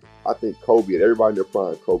of people. I think Kobe and everybody in their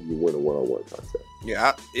prime, Kobe would win a one-on-one contest.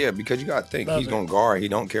 Yeah, because you got to think, Love he's it. going to guard. He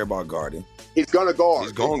don't care about guarding. He's gonna guard.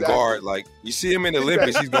 He's going to Exactly. guard. Like, you see him in the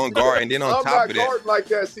Olympics, he's going to guard. And then on I'm top not of that, guarding like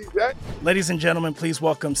that, CJ. Ladies and gentlemen, please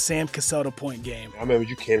welcome Sam Cassell to Point Game. I remember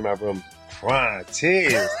you came in my room crying,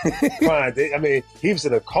 tears, crying. I mean, he was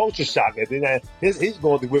in a culture shock. And then he's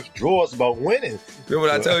going through withdrawals about winning. remember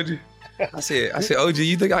what I told you? I said, OG,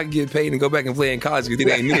 you think I can get paid and go back and play in college because it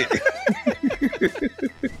ain't it?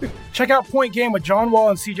 Check out Point Game with John Wall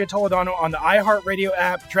and CJ Toledano on the iHeartRadio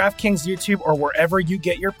app, DraftKings YouTube, or wherever you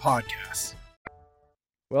get your podcasts.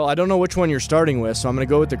 Well, I don't know which one you're starting with, so I'm going to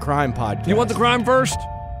go with the crime podcast. You want the crime first?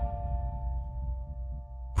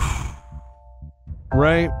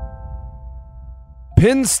 Ray,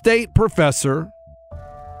 Penn State professor,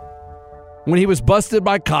 when he was busted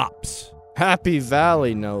by cops, Happy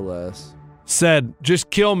Valley, no less, said, just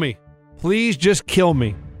kill me. Please just kill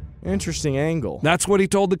me. Interesting angle. That's what he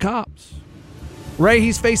told the cops. Ray,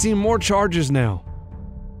 he's facing more charges now.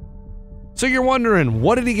 So you're wondering,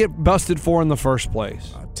 what did he get busted for in the first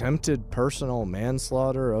place? Attempted personal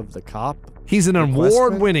manslaughter of the cop. He's an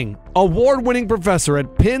award-winning professor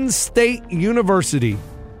at Penn State University.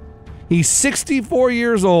 He's 64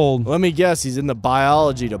 years old. Let me guess, he's in the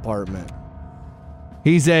biology department.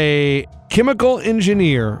 He's a chemical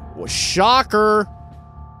engineer. Well, shocker.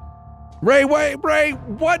 Ray,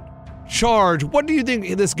 what charge? What do you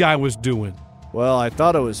think this guy was doing? Well, I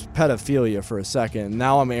thought it was pedophilia for a second.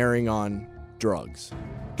 Now I'm erring on drugs.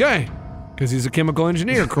 Okay, because he's a chemical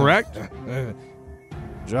engineer, correct? Good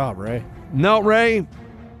job, Ray. No, Ray.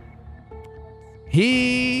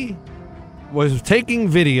 He was taking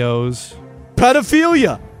videos.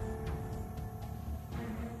 Pedophilia!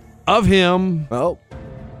 Of him. Oh,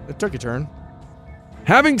 it took a turn.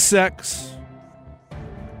 Having sex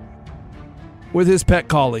with his pet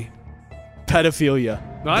collie. Pedophilia.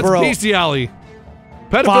 No, that's Bro. bestiality.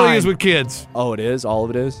 Pedophilia Fine. is with kids. Oh, it is? All of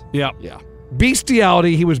it is? Yeah. Yeah.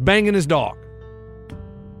 Bestiality, he was banging his dog.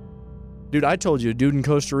 Dude, I told you, a dude in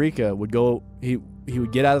Costa Rica would go, he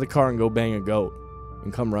would get out of the car and go bang a goat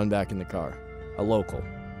and come run back in the car. A local.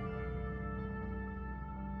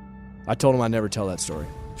 I told him I'd never tell that story.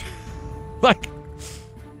 Like,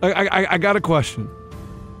 I got a question.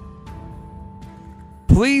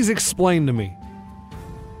 Please explain to me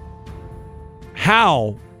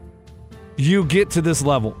how you get to this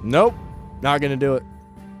level. Nope, not going to do it.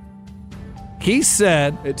 He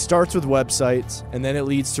said it starts with websites, and then it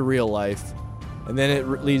leads to real life, and then it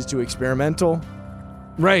leads to experimental.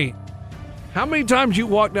 Ray, how many times you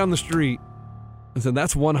walk down the street and said,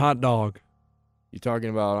 that's one hot dog? You talking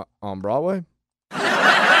about on Broadway?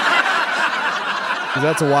 'Cause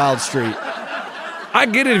that's a wild street. I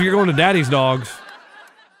get it if you're going to Daddy's Dogs.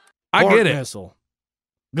 I Pork get it. Missile.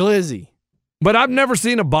 Glizzy. But I've never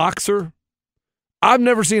seen a boxer. I've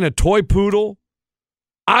never seen a toy poodle.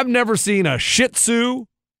 I've never seen a Shih Tzu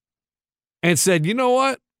and said, you know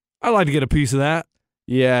what? I'd like to get a piece of that.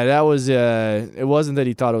 Yeah, that was, it wasn't that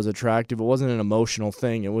he thought it was attractive. It wasn't an emotional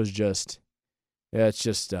thing. It was just, it's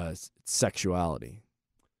just sexuality.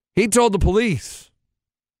 He told the police,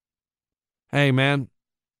 hey, man,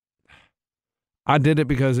 I did it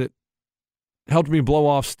because it helped me blow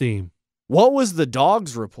off steam. What was the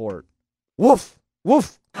dog's report? Woof,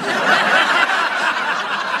 woof.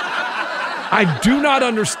 I do not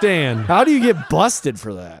understand. How do you get busted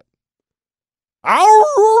for that? I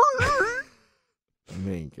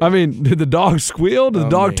mean, did the dog squeal? Did the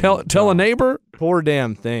dog tell a neighbor? Poor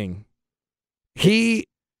damn thing.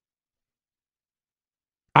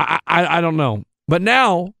 I don't know. But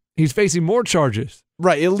now he's facing more charges.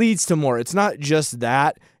 Right, it leads to more. It's not just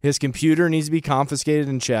that. His computer needs to be confiscated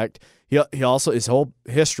and checked. He also, his whole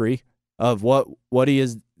history of what he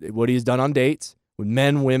has done on dates with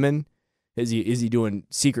men, women. Is he doing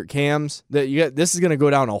secret cams? This is going to go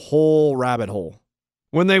down a whole rabbit hole.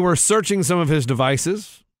 When they were searching some of his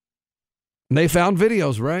devices, they found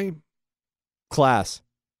videos, Ray. Class.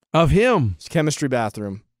 Of him. His chemistry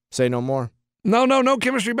bathroom. Say no more. No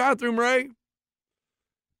chemistry bathroom, Ray.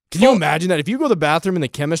 Can you imagine that? If you go to the bathroom in the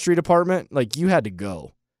chemistry department, like, you had to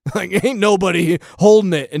go. Like, ain't nobody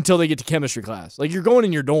holding it until they get to chemistry class. Like, you're going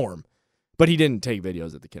in your dorm. But he didn't take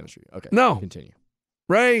videos at the chemistry. Okay. No. Continue.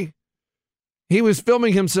 Ray, he was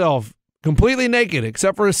filming himself completely naked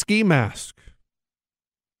except for a ski mask.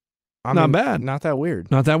 Not bad. Not that weird.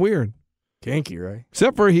 Not that weird. Kinky, right?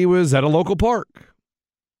 Except for he was at a local park.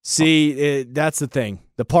 See, that's the thing.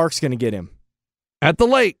 The park's going to get him. At the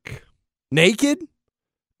lake. Naked?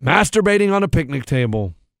 Masturbating on a picnic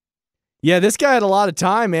table. Yeah, this guy had a lot of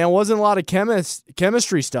time, man. Wasn't a lot of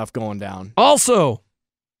chemistry stuff going down. Also,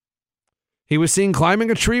 he was seen climbing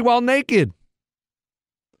a tree while naked.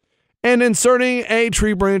 and inserting a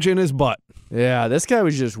tree branch in his butt. Yeah, this guy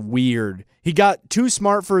was just weird. He got too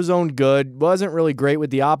smart for his own good, wasn't really great with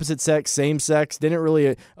the opposite sex, same sex, didn't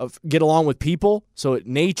really get along with people, so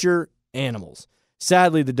nature, animals.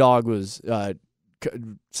 Sadly, the dog was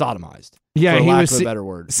sodomized. Yeah, for he lack was of a better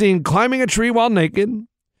word. seen climbing a tree while naked,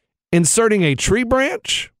 inserting a tree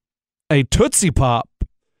branch, a Tootsie Pop,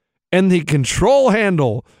 and the control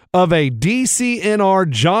handle of a DCNR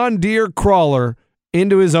John Deere crawler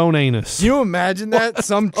into his own anus. Can you imagine that?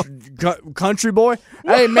 Some country boy?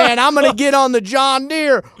 Hey, man, I'm going to get on the John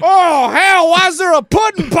Deere. Oh, hell, why is there a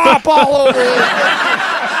pudding pop all over here?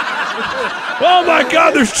 Oh, my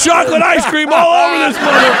God, there's chocolate ice cream all over this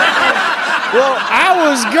mother. Well, I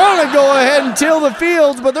was going to go ahead and till the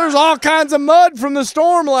fields, but there's all kinds of mud from the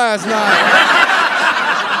storm last night.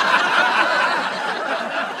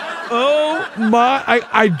 Oh, my.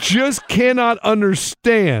 I just cannot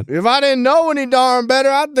understand. If I didn't know any darn better,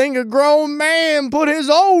 I'd think a grown man put his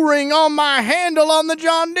O-ring on my handle on the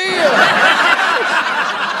John Deere.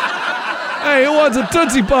 Hey, who wants a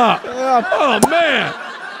Tootsie Pop? Oh, man.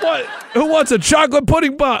 What? Who wants a chocolate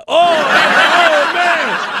pudding pop? Oh, man.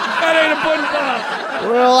 That ain't a pudding pop.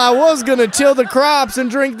 Well, I was going to till the crops and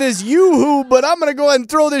drink this Yoo-hoo, but I'm going to go ahead and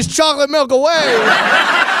throw this chocolate milk away.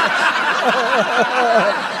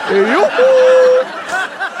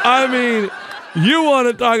 I mean, you want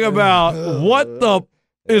to talk about what the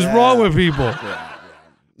is wrong with people?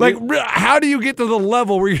 Like, how do you get to the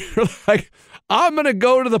level where you're like, I'm going to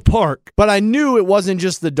go to the park? But I knew it wasn't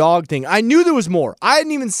just the dog thing. I knew there was more. I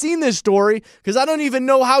hadn't even seen this story because I don't even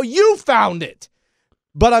know how you found it.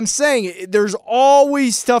 But I'm saying there's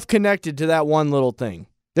always stuff connected to that one little thing.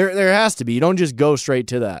 There has to be. You don't just go straight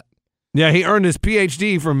to that. Yeah, he earned his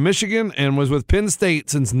PhD from Michigan and was with Penn State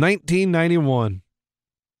since 1991.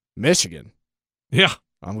 Michigan? Yeah.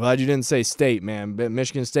 I'm glad you didn't say state, man. But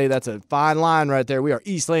Michigan State, that's a fine line right there. We are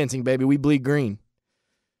East Lansing, baby. We bleed green.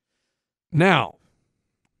 Now,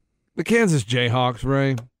 the Kansas Jayhawks,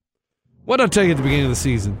 Ray. What did I tell you at the beginning of the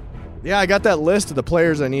season? Yeah, I got that list of the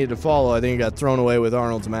players I needed to follow. I think it got thrown away with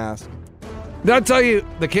Arnold's mask. Did I tell you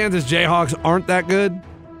the Kansas Jayhawks aren't that good?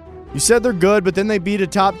 You said they're good, but then they beat a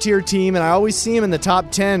top-tier team, and I always see them in the top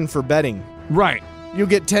 10 for betting. Right. You'll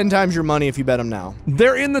get 10 times your money if you bet them now.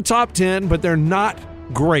 They're in the top 10, but they're not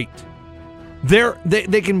great.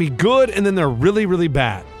 They can be good, and then they're really, really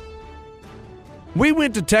bad. We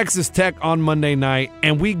went to Texas Tech on Monday night,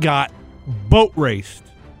 and we got boat raced.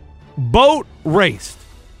 Boat raced.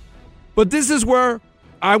 But this is where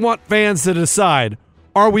I want fans to decide,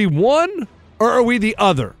 are we one or are we the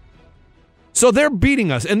other? So they're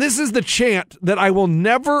beating us, and this is the chant that I will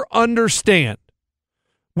never understand.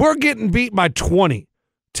 We're getting beat by 20.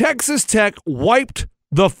 Texas Tech wiped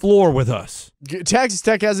the floor with us. Texas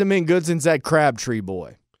Tech hasn't been good since that Crabtree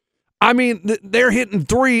boy. I mean, they're hitting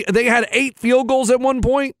three. They had 8 field goals at one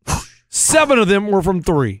point. 7 of them were from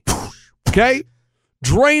 3. Okay?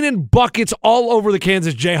 Draining buckets all over the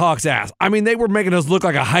Kansas Jayhawks' ass. I mean, they were making us look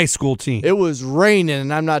like a high school team. It was raining,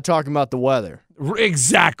 and I'm not talking about the weather.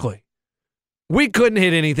 Exactly. We couldn't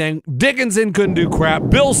hit anything. Dickinson couldn't do crap.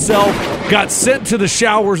 Bill Self got sent to the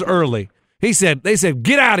showers early. They said,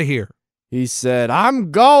 get out of here. He said,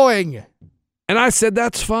 I'm going. And I said,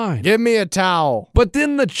 that's fine. Give me a towel. But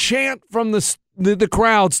then the chant from the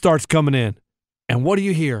crowd starts coming in. And what do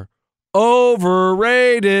you hear?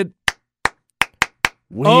 Overrated.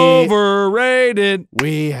 Overrated.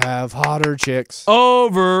 We have hotter chicks.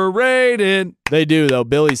 Overrated. They do, though.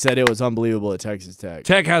 Billy said it was unbelievable at Texas Tech.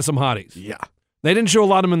 Tech has some hotties. Yeah. They didn't show a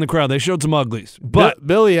lot of them in the crowd. They showed some uglies. But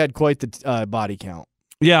Billy had quite the body count.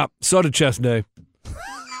 Yeah, so did Chest Day.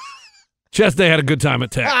 Chest Day had a good time at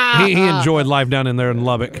Tech. He enjoyed life down in there in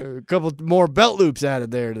Lubbock. A couple more belt loops added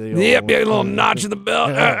there to the Yep, a little notch in the belt.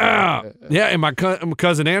 Yeah, and my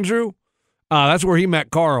cousin Andrew, that's where he met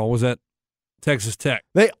Carl, was at Texas Tech.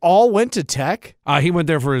 They all went to Tech? He went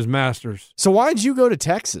there for his master's. So why did you go to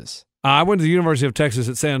Texas? I went to the University of Texas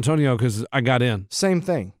at San Antonio because I got in. Same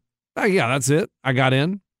thing. Yeah, that's it. I got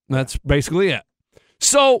in. That's basically it.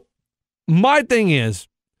 So my thing is,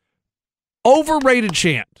 overrated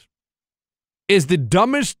chant is the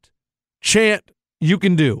dumbest chant you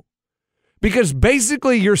can do. Because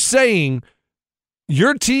basically you're saying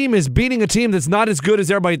your team is beating a team that's not as good as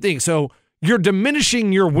everybody thinks. So you're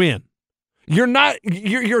diminishing your win.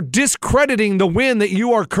 You're discrediting the win that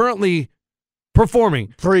you are currently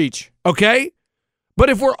performing. Preach. Okay? But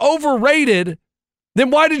if we're overrated, then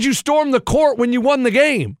why did you storm the court when you won the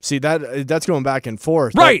game? See, that's going back and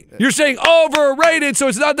forth. Right. You're saying overrated, so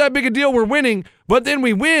it's not that big a deal we're winning, but then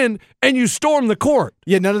we win and you storm the court.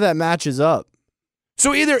 Yeah, none of that matches up.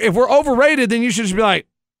 So either if we're overrated, then you should just be like,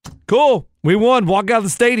 Cool. We won. Walk out of the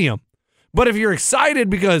stadium. But if you're excited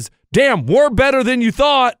because, damn, we're better than you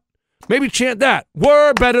thought, maybe chant that.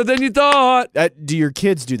 We're better than you thought. Do your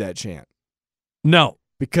kids do that chant? No.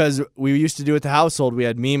 Because we used to do it at the household. We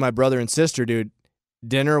had me, my brother, and sister, dude.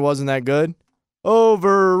 Dinner wasn't that good.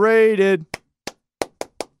 Overrated.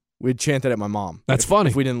 We'd chant that at my mom. That's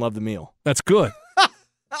funny. If we didn't love the meal. That's good.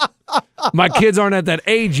 My kids aren't at that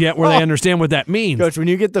age yet where they understand what that means. Coach, when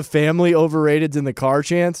you get the family overrateds in the car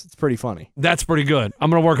chants, it's pretty funny. That's pretty good.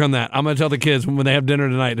 I'm going to work on that. I'm going to tell the kids when they have dinner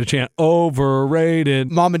tonight to chant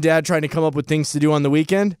overrated. Mom and dad trying to come up with things to do on the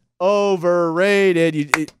weekend.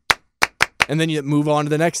 Overrated. And then you move on to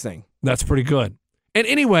the next thing. That's pretty good. And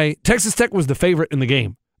anyway, Texas Tech was the favorite in the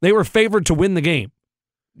game. They were favored to win the game.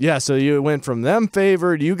 Yeah, so you went from them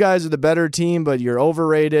favored, you guys are the better team, but you're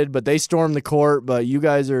overrated, but they stormed the court, but you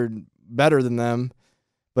guys are better than them,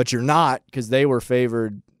 but you're not because they were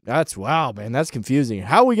favored. Wow, man, that's confusing.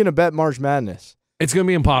 How are we going to bet March Madness? It's going to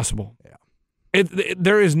be impossible. Yeah.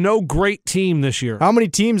 There is no great team this year. How many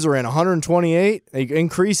teams are in? 128? They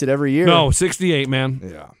increase it every year. No, 68, man.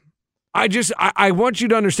 Yeah. I want you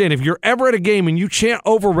to understand, if you're ever at a game and you chant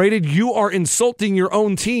overrated, you are insulting your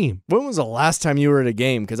own team. When was the last time you were at a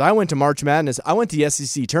game? Because I went to March Madness. I went to the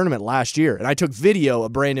SEC tournament last year, and I took video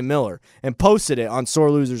of Brandon Miller and posted it on Sore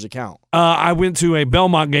Loser's account. I went to a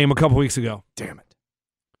Belmont game a couple weeks ago. Damn it.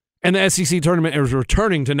 And the SEC tournament is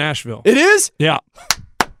returning to Nashville. It is? Yeah.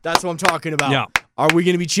 That's what I'm talking about. Yeah. Are we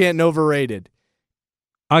going to be chanting overrated?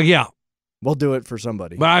 Yeah. We'll do it for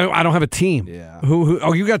somebody. But I don't have a team. Yeah. Who?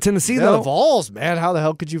 Oh, you got Tennessee, though? The Vols, man. How the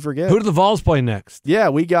hell could you forget? Who do the Vols play next? Yeah,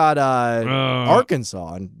 we got Arkansas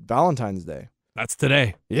on Valentine's Day. That's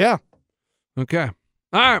today. Yeah. Okay.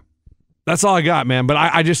 All right. That's all I got, man. But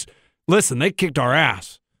I just, listen, they kicked our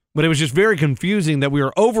ass. But it was just very confusing that we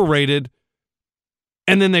were overrated,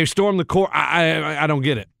 and then they stormed the court. I don't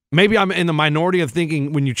get it. Maybe I'm in the minority of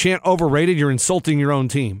thinking when you chant overrated, you're insulting your own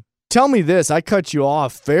team. Tell me this. I cut you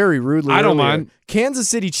off very rudely. I don't earlier. mind. Kansas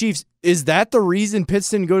City Chiefs, is that the reason Pitts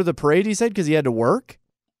didn't go to the parade, he said, because he had to work?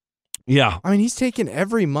 Yeah. I mean, he's taking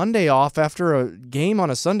every Monday off after a game on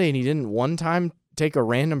a Sunday, and he didn't one time take a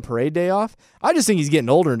random parade day off? I just think he's getting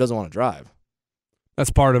older and doesn't want to drive. That's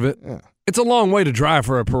part of it. Yeah. It's a long way to drive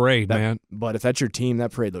for a parade, man. But if that's your team,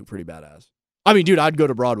 that parade looked pretty badass. I mean, dude, I'd go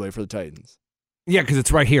to Broadway for the Titans. Yeah, because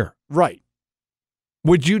it's right here. Right.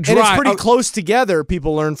 Would you drive? And it's pretty close together.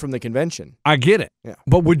 People learn from the convention. I get it. Yeah.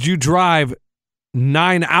 But would you drive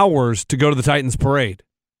 9 hours to go to the Titans parade?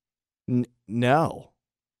 No,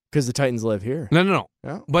 because the Titans live here. No.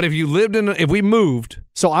 Yeah. But if you lived if we moved,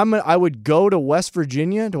 so I would go to West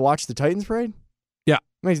Virginia to watch the Titans parade. Yeah,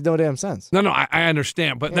 makes no damn sense. No, I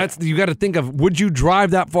understand, but that's you got to think of. Would you drive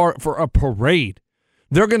that far for a parade?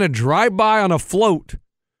 They're going to drive by on a float.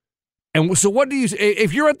 And so what do you,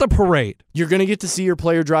 if you're at the parade? You're going to get to see your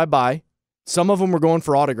player drive by. Some of them are going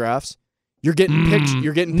for autographs. You're getting pictures.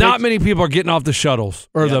 You're getting Not many people are getting off the shuttles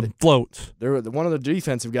or the floats. One of the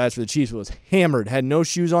defensive guys for the Chiefs was hammered, had no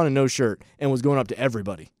shoes on and no shirt, and was going up to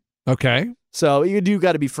everybody. Okay. So you do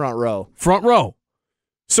got to be front row. Front row.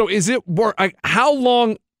 So is it like how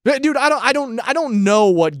long? Dude, I don't know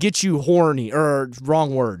what gets you horny, or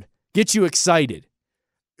wrong word, gets you excited.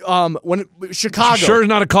 When Chicago sure is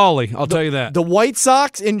not a collie, I'll tell you that. The White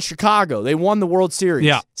Sox in Chicago, they won the World Series.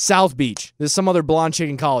 Yeah. South Beach. There's some other blonde chick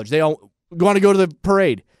in college. They all want to go to the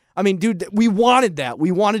parade. I mean, dude, we wanted that. We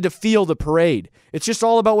wanted to feel the parade. It's just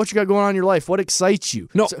all about what you got going on in your life. What excites you?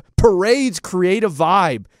 No, parades create a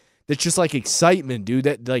vibe that's just like excitement, dude.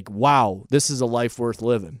 That like, wow, this is a life worth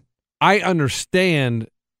living. I understand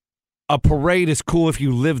a parade is cool if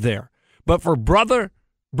you live there, but for Brother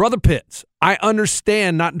Pitts, I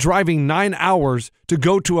understand not driving 9 hours to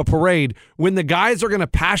go to a parade when the guys are going to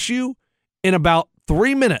pass you in about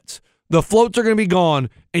 3 minutes. The floats are going to be gone,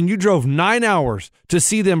 and you drove 9 hours to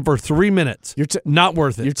see them for 3 minutes. Not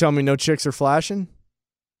worth it. You're telling me no chicks are flashing?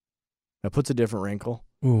 That puts a different wrinkle.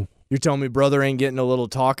 Ooh. You're telling me brother ain't getting a little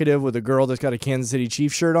talkative with a girl that's got a Kansas City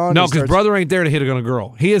Chiefs shirt on? No, because brother ain't there to hit on a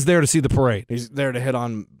girl. He is there to see the parade. He's there to hit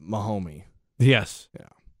on my homie. Yes. Yeah.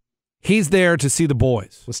 He's there to see the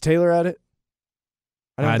boys. Was Taylor at it?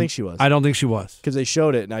 I don't think she was. I don't think she was. Because they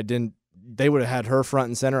showed it, and I didn't. They would have had her front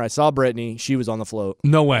and center. I saw Brittany. She was on the float.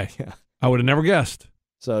 No way. Yeah. I would have never guessed.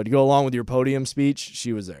 So to go along with your podium speech,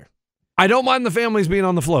 she was there. I don't mind the families being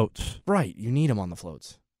on the floats. Right. You need them on the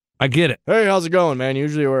floats. I get it. Hey, how's it going, man?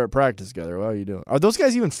 Usually we're at practice together. How are you doing? Are those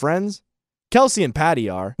guys even friends? Kelsey and Patty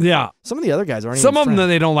are. Yeah. Some of the other guys aren't Some even of them, friends.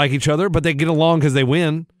 they don't like each other, but they get along because they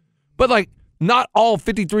win. But, like, not all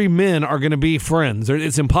 53 men are going to be friends.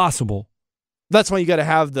 It's impossible. That's why you got to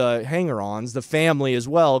have the hanger-ons, the family as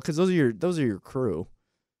well, because those are your crew.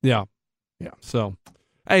 Yeah. So,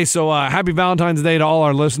 hey, happy Valentine's Day to all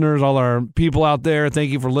our listeners, all our people out there.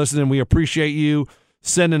 Thank you for listening. We appreciate you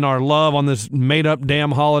sending our love on this made-up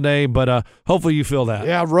damn holiday, but hopefully you feel that.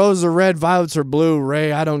 Yeah, roses are red, violets are blue.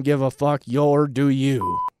 Ray, I don't give a fuck. Do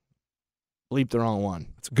you. Bleep the wrong one.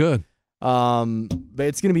 It's good. But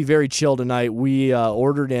it's going to be very chill tonight. We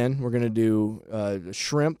ordered in. We're going to do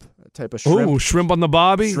shrimp, a type of shrimp. Ooh, shrimp on the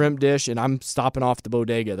bobby? Shrimp dish, and I'm stopping off at the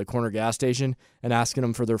bodega, the corner gas station, and asking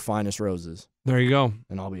them for their finest roses. There you go.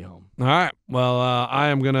 And I'll be home. All right. Well, I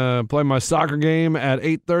am going to play my soccer game at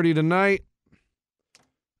 8:30 tonight,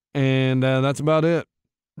 and that's about it.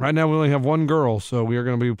 Right now we only have one girl, so we are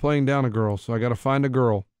going to be playing down a girl, so I got to find a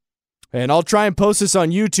girl. And I'll try and post this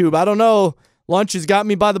on YouTube. I don't know. Lunch has got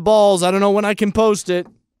me by the balls. I don't know when I can post it.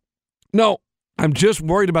 No, I'm just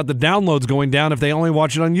worried about the downloads going down if they only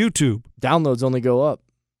watch it on YouTube. Downloads only go up.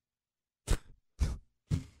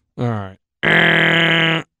 All right.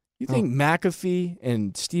 You think McAfee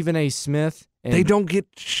and Stephen A. Smith and they don't get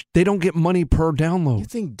money per download? You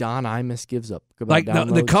think Don Imus gives up about like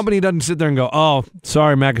downloads? The company doesn't sit there and go, "Oh,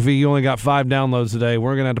 sorry, McAfee, you only got 5 downloads today.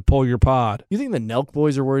 We're gonna have to pull your pod." You think the Nelk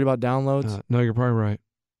Boys are worried about downloads? No, you're probably right.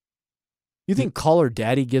 You think Caller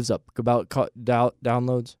Daddy gives up about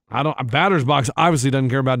downloads? Batter's Box obviously doesn't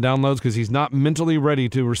care about downloads because he's not mentally ready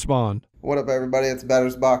to respond. What up, everybody? It's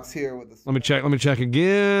Batter's Box here with the. Let me check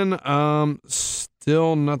again.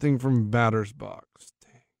 Still nothing from Batter's Box.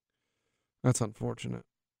 Dang. That's unfortunate.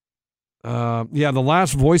 The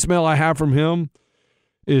last voicemail I have from him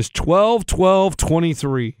is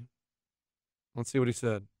 12-12-23. Let's see what he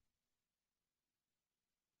said.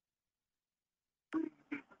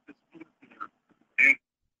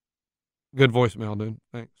 Good voicemail, dude.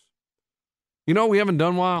 Thanks. You know, we haven't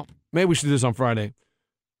done a while. Maybe we should do this on Friday.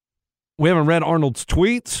 We haven't read Arnold's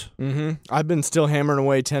tweets. Mm-hmm. I've been still hammering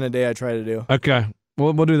away 10 a day I try to do. Okay.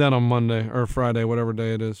 We'll do that on Monday or Friday, whatever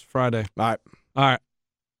day it is. Friday. All right.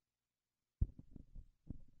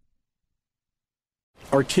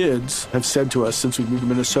 Our kids have said to us since we moved to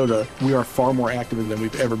Minnesota, we are far more active than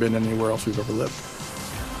we've ever been anywhere else we've ever lived.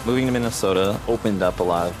 Moving to Minnesota opened up a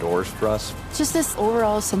lot of doors for us. Just this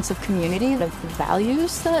overall sense of community, of the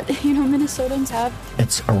values that, Minnesotans have.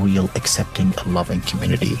 It's a real accepting, loving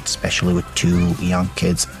community, especially with 2 young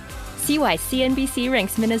kids. See why CNBC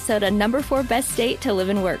ranks Minnesota number 4 best state to live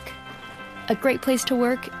and work. A great place to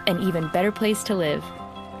work, an even better place to live.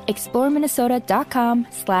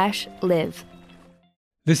 ExploreMinnesota.com/live.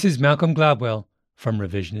 This is Malcolm Gladwell from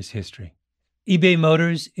Revisionist History. eBay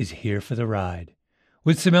Motors is here for the ride.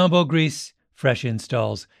 With some elbow grease, fresh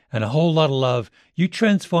installs, and a whole lot of love, you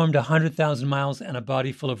transformed 100,000 miles and a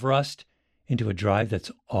body full of rust into a drive that's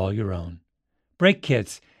all your own. Brake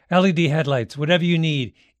kits, LED headlights, whatever you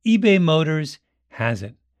need, eBay Motors has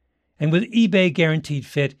it. And with eBay Guaranteed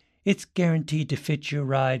Fit, it's guaranteed to fit your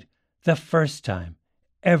ride the first time,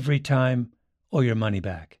 every time, or your money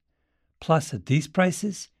back. Plus, at these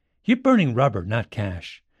prices, you're burning rubber, not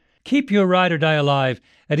cash. Keep your ride or die alive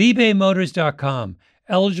at ebaymotors.com.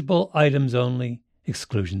 Eligible items only.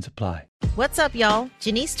 Exclusions apply. What's up, y'all?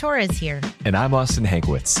 Janice Torres here. And I'm Austin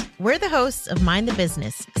Hankwitz. We're the hosts of Mind the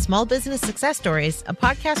Business, Small Business Success Stories, a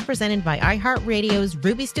podcast presented by iHeartRadio's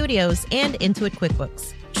Ruby Studios and Intuit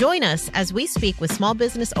QuickBooks. Join us as we speak with small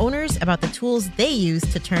business owners about the tools they use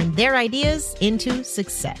to turn their ideas into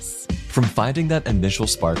success. From finding that initial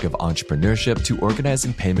spark of entrepreneurship to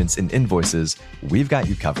organizing payments and invoices, we've got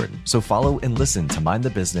you covered. So follow and listen to Mind the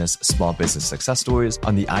Business, Small Business Success Stories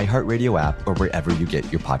on the iHeartRadio app or wherever you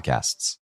get your podcasts.